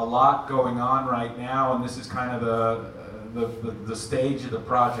a lot going on right now, and this is kind of the stage of the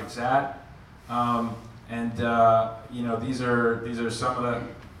project's at. These are some of the.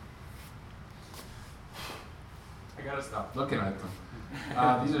 I gotta stop looking at them.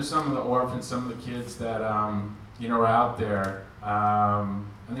 These are some of the orphans, some of the kids that are out there, and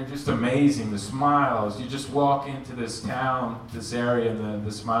they're just amazing. The smiles. You just walk into this town, this area, and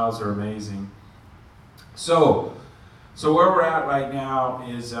the smiles are amazing. So where we're at right now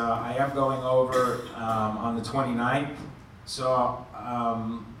is I am going over on the 29th. So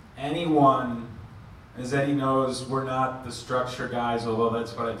anyone, as Eddie knows, we're not the structure guys, although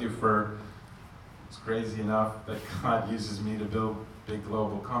that's what I do for. It's crazy enough that God uses me to build big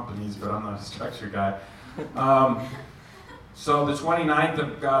global companies, but I'm not a structure guy. So the 29th,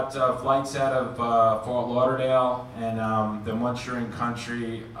 I've got flights out of Fort Lauderdale, and then once you're in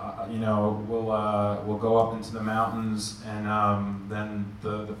country, we'll go up into the mountains, and then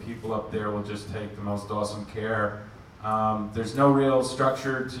the people up there will just take the most awesome care. There's no real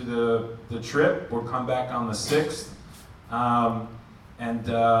structure to the trip. We'll come back on the 6th.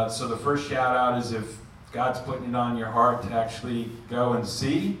 So the first shout out is if God's putting it on your heart to actually go and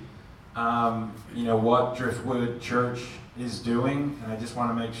see, what Driftwood Church is doing. And I just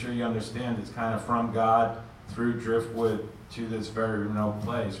want to make sure you understand it's kind of from God through Driftwood to this very remote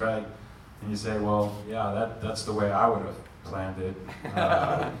place, right? And you say, well, yeah, that's the way I would have planned it.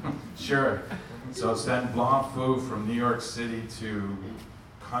 Sure. So send Blanc Fou from New York City to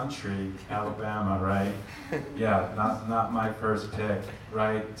country, Alabama, right? Yeah, not my first pick,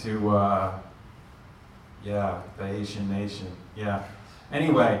 right? To, the Haitian nation, yeah.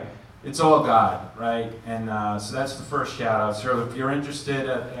 Anyway, it's all God, right? And so that's the first shout out. So if you're interested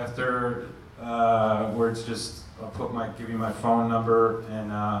after words, just give you my phone number,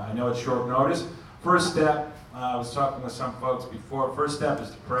 and I know it's short notice. First step, I was talking with some folks before, first step is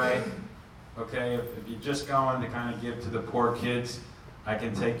to pray, okay? If you're just going to kind of give to the poor kids, I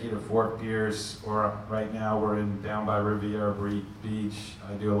can take you to Fort Pierce, or right now we're down by Riviera Beach.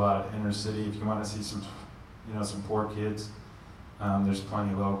 I do a lot of inner city. If you want to see some poor kids, there's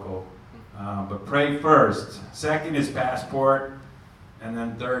plenty local. But pray first. Second is passport, and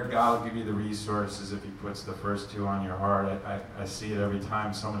then third, God will give you the resources if He puts the first two on your heart. I see it every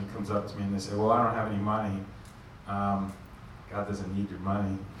time somebody comes up to me and they say, "Well, I don't have any money." God doesn't need your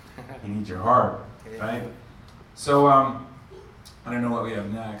money; He needs your heart, right? So. I don't know what we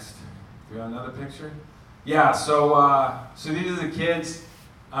have next. Do we have another picture? Yeah, so these are the kids.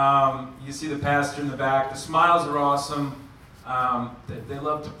 You see the pastor in the back. The smiles are awesome. They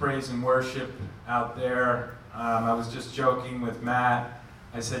love to praise and worship out there. I was just joking with Matt.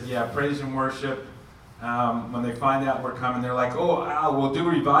 I said, yeah, praise and worship. When they find out we're coming, they're like, oh, Al, we'll do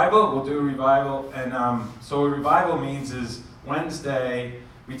revival. We'll do a revival. And so what revival means is Wednesday,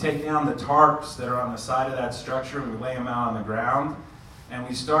 we take down the tarps that are on the side of that structure and we lay them out on the ground. And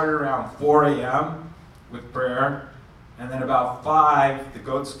we start around 4 a.m. with prayer. And then about 5, the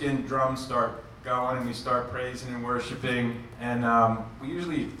goatskin drums start going and we start praising and worshiping. And we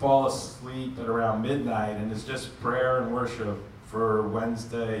usually fall asleep at around midnight, and it's just prayer and worship for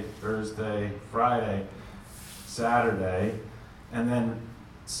Wednesday, Thursday, Friday, Saturday. And then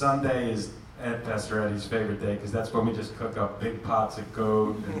Sunday is Pastor Eddie's favorite day, because that's when we just cook up big pots of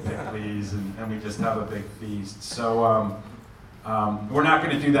goat and pickles, and we just have a big feast. So we're not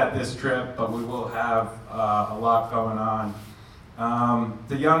going to do that this trip, but we will have a lot going on.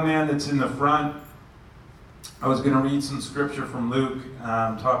 The young man that's in the front, I was going to read some scripture from Luke,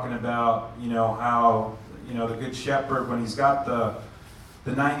 talking about how the good shepherd, when he's got the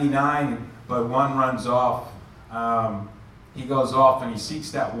 99 but one runs off, he goes off and he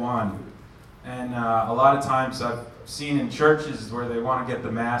seeks that one. And a lot of times I've seen in churches where they want to get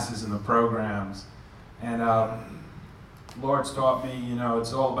the masses in the programs. And Lord's taught me,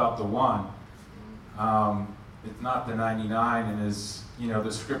 it's all about the one. It's not the 99. And as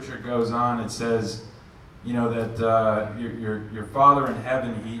the scripture goes on, it says, that your Father in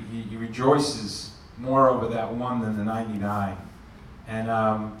heaven, he rejoices more over that one than the 99.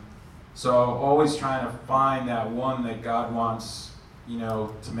 And so always trying to find that one that God wants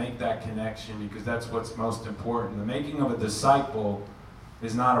to make that connection, because that's what's most important. The making of a disciple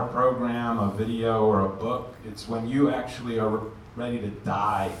is not a program, a video, or a book. It's when you actually are ready to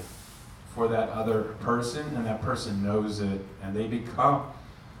die for that other person, and that person knows it, and they become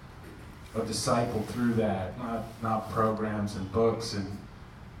a disciple through that, not programs and books.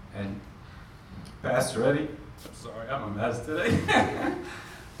 And Pastor Eddie, I'm sorry, I'm a mess today.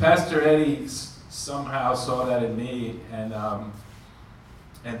 Pastor Eddie somehow saw that in me, and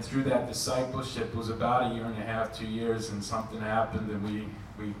And through that discipleship, it was about 1.5 years, 2 years, and something happened and we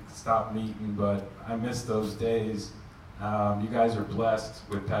stopped meeting, but I miss those days. You guys are blessed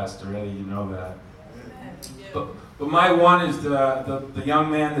with Pastor Eddie, you know that. But my one is the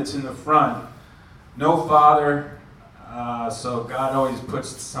young man that's in the front. No father, so God always puts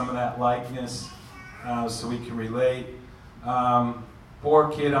some of that likeness so we can relate.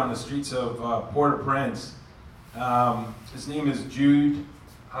 Poor kid on the streets of Port-au-Prince. His name is Jude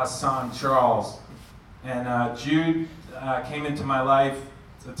Hassan Charles. And Jude came into my life.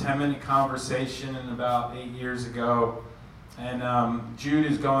 It's a 10-minute conversation about 8 years ago. And Jude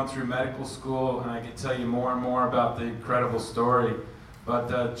is going through medical school, and I can tell you more and more about the incredible story.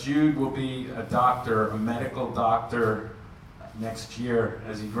 But Jude will be a doctor, a medical doctor, next year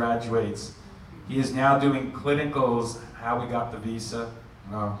as he graduates. He is now doing clinicals, how we got the visa.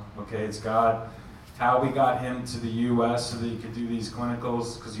 Oh, okay, it's God. How we got him to the U.S. so that he could do these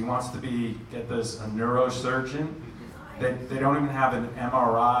clinicals, because he wants to be, get this, a neurosurgeon. They don't even have an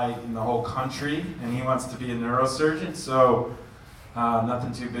MRI in the whole country, and he wants to be a neurosurgeon, so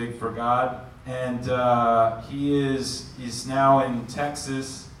nothing too big for God. And he's now in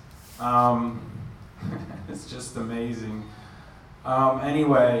Texas. It's just amazing.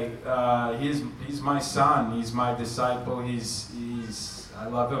 Anyway, he's my son. He's my disciple. I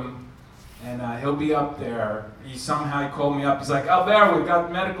love him. And he'll be up there. He called me up. He's like, Albert, we've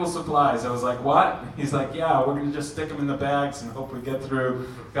got medical supplies. I was like, what? He's like, yeah, we're going to just stick them in the bags and hope we get through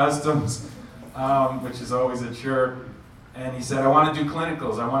customs, which is always a chore. And he said, I want to do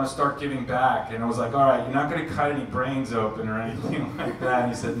clinicals. I want to start giving back. And I was like, all right, you're not going to cut any brains open or anything like that.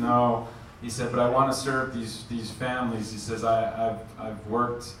 And he said, no. He said, but I want to serve these families. He says, I've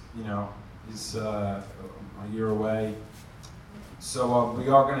worked, he's a year away. So we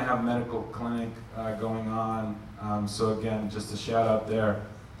are going to have a medical clinic going on. So again, just a shout out there.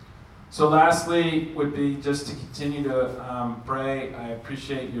 So lastly would be just to continue to pray. I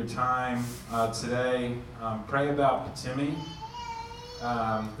appreciate your time today. Pray about Patimi.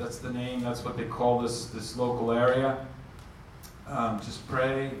 That's the name, that's what they call this local area. Just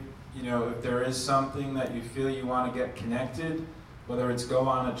pray, if there is something that you feel you want to get connected, whether it's go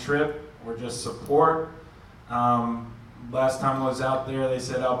on a trip or just support. Last time I was out there, they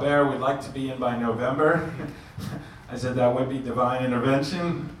said, Albert, we'd like to be in by November. I said that would be divine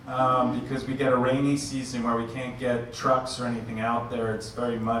intervention because we get a rainy season where we can't get trucks or anything out there. It's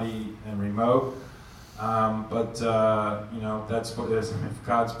very muddy and remote. But that's what it is. If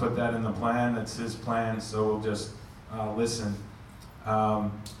God's put that in the plan, that's His plan, so we'll just listen.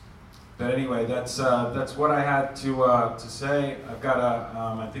 But anyway, that's what I had to say. I've got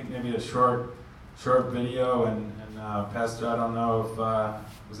I think maybe a short video, and Pastor, I don't know if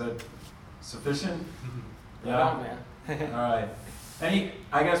was that sufficient? Yeah. Man. All right.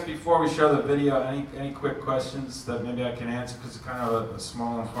 I guess before we show the video, any quick questions that maybe I can answer, because it's kind of a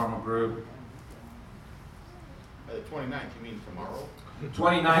small informal group. The 29th, you mean tomorrow?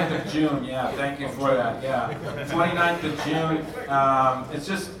 29th of June, yeah, thank you for that, yeah. 29th of June,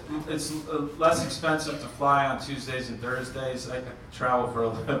 it's less expensive to fly on Tuesdays and Thursdays. I travel for a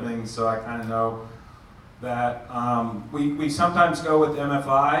living, so I kind of know that. We sometimes go with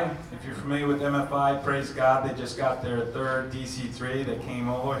MFI. If you're familiar with MFI, praise God, they just got their third DC-3 that came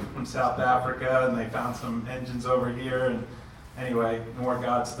all the way from South Africa, and they found some engines over here, and anyway, more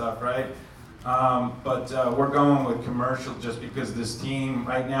God stuff, right? But we're going with commercial just because this team,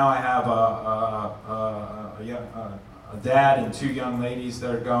 right now I have a dad and two young ladies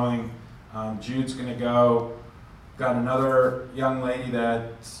that are going. Jude's going to go. Got another young lady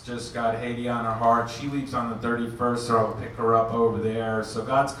that's just got Haiti on her heart. She leaves on the 31st, so I'll pick her up over there. So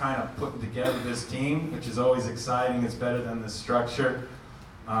God's kind of putting together this team, which is always exciting. It's better than the structure.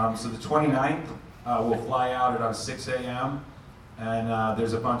 So the 29th, we'll fly out at 6 a.m. And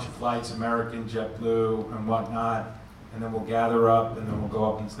there's a bunch of flights, American, JetBlue, and whatnot. And then we'll gather up, and then we'll go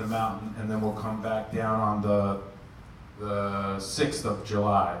up into the mountain, and then we'll come back down on the 6th of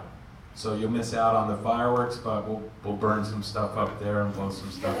July. So you'll miss out on the fireworks, but we'll burn some stuff up there and blow some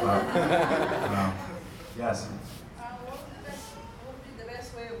stuff up. Yes? What would be the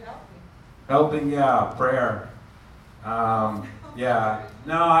best way of helping? Helping, yeah, prayer. Yeah.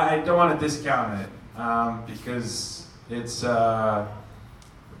 No, I don't want to discount it because it's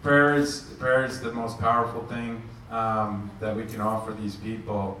prayer is the most powerful thing that we can offer these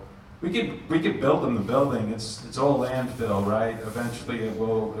people. We could build them the building. It's all landfill, right? Eventually it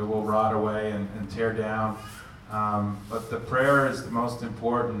will rot away and tear down. But the prayer is the most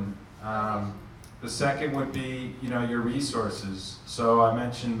important. The second would be, your resources. So I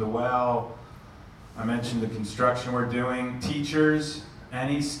mentioned the well. I mentioned the construction we're doing. Teachers.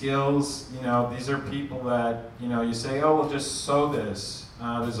 any skills. These are people that, you say, oh, well, just sew this.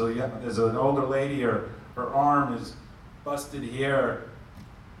 There's an older lady, her arm is busted here,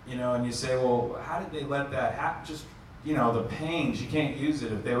 and you say, well, how did they let that happen? Just, the pain, she can't use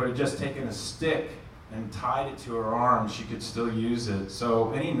it. If they would have just taken a stick and tied it to her arm, she could still use it.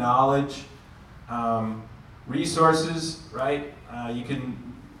 So any knowledge, resources, right? You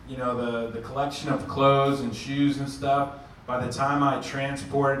can, the collection of clothes and shoes and stuff, by the time I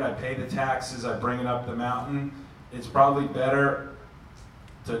transport it, I pay the taxes, I bring it up the mountain, it's probably better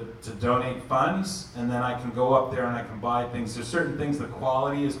to donate funds, and then I can go up there and I can buy things. There's certain things, the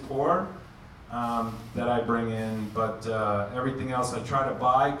quality is poor, that I bring in, but everything else I try to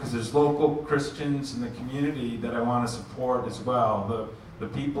buy, because there's local Christians in the community that I want to support as well. The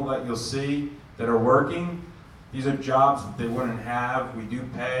people that you'll see that are working, these are jobs that they wouldn't have. We do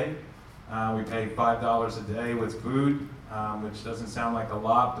pay. We pay $5 a day with food, which doesn't sound like a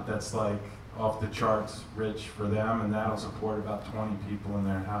lot, but that's like off the charts rich for them, and that'll support about 20 people in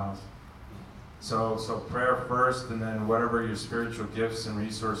their house. So prayer first, and then whatever your spiritual gifts and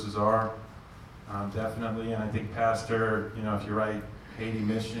resources are, definitely. And I think Pastor, if you write Haiti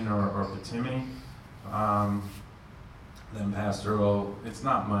Mission or Patimini, then Pastor will, it's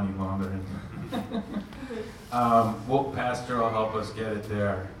not money laundering. Pastor will help us get it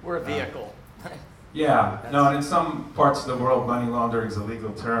there. We're a vehicle. Yeah, no, and in some parts of the world, money laundering is a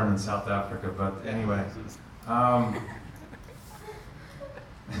legal term in South Africa, but anyway.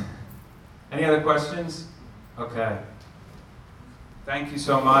 Any other questions? Okay. Thank you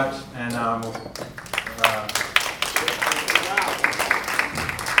so much, and All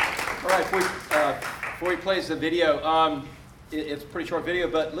right, before he plays the video, it's a pretty short video,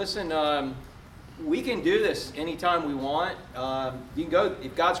 but listen, we can do this anytime we want. You can go,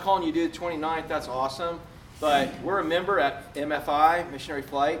 if God's calling you to do the 29th, that's awesome. But we're a member at MFI, Missionary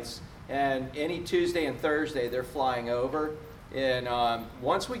Flights, and any Tuesday and Thursday they're flying over. And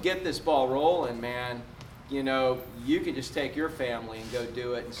once we get this ball rolling, man, you can just take your family and go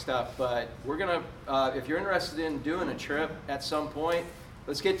do it and stuff. But we're going to, if you're interested in doing a trip at some point,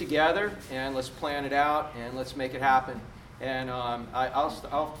 let's get together and let's plan it out and let's make it happen. And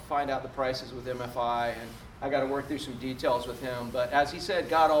I'll find out the prices with MFI, and I got to work through some details with him. But as he said,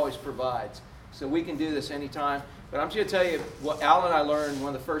 God always provides. So we can do this anytime. But I'm just going to tell you what Al and I learned,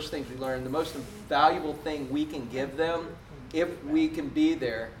 one of the first things we learned, the most valuable thing we can give them, if we can be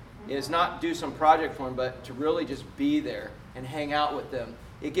there, is not do some project for them, but to really just be there and hang out with them.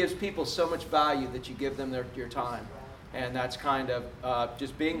 It gives people so much value that you give them your time. And that's kind of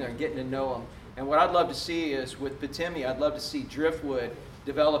just being there and getting to know them. And what I'd love to see is with Patimi, I'd love to see Driftwood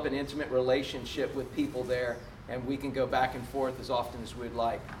develop an intimate relationship with people there, and we can go back and forth as often as we'd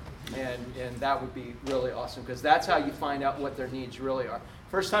like. And that would be really awesome, because that's how you find out what their needs really are.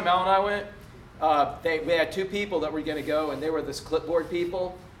 First time Al and I went, we had two people that were going to go, and they were this clipboard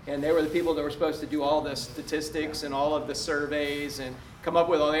people, and they were the people that were supposed to do all the statistics and all of the surveys and come up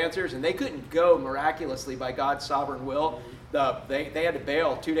with all the answers, and they couldn't go miraculously by God's sovereign will. They had to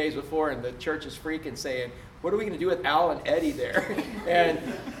bail 2 days before, and the church is freaking saying, what are we going to do with Al and Eddie there?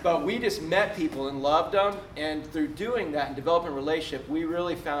 But we just met people and loved them, and through doing that and developing a relationship, we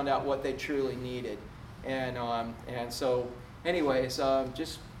really found out what they truly needed. And so anyways,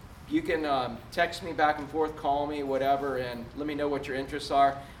 just you can text me back and forth, call me, whatever, and let me know what your interests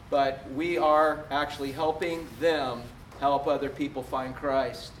are. But we are actually helping them help other people find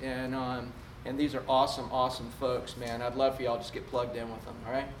Christ. And these are awesome, awesome folks, man. I'd love for y'all to just get plugged in with them,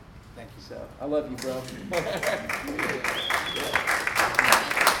 all right? Thank you, so. I love you, bro. All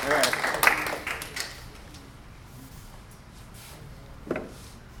right.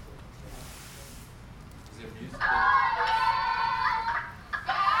 Is there music?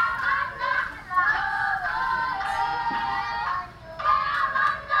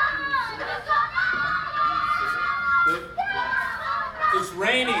 It's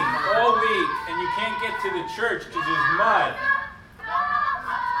raining all week, and you can't get to the church because there's mud.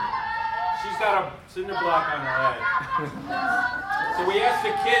 She's got a cinder block on her head. So we asked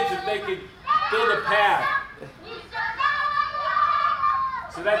the kids if they could build a path.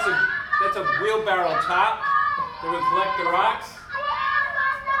 So that's a wheelbarrow top that would collect the rocks.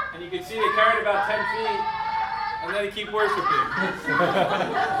 And you can see they carried about 10 feet, and then they keep worshiping.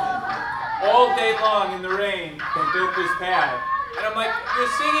 All day long in the rain, they built this path. And I'm like,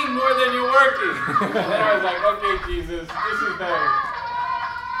 you're singing more than you're working. And then I was like, okay, Jesus, this is better.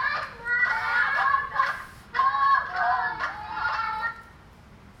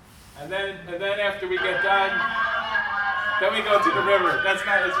 And then after we get done, then we go to the river. It's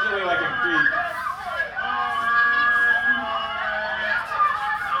really like a creek.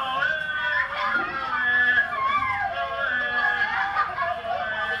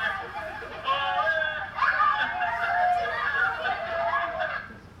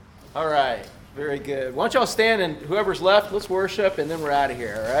 Very good. Why don't y'all stand, and whoever's left, let's worship, and then we're out of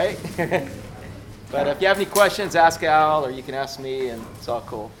here, all right? But if you have any questions, ask Al, or you can ask me, and it's all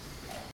cool.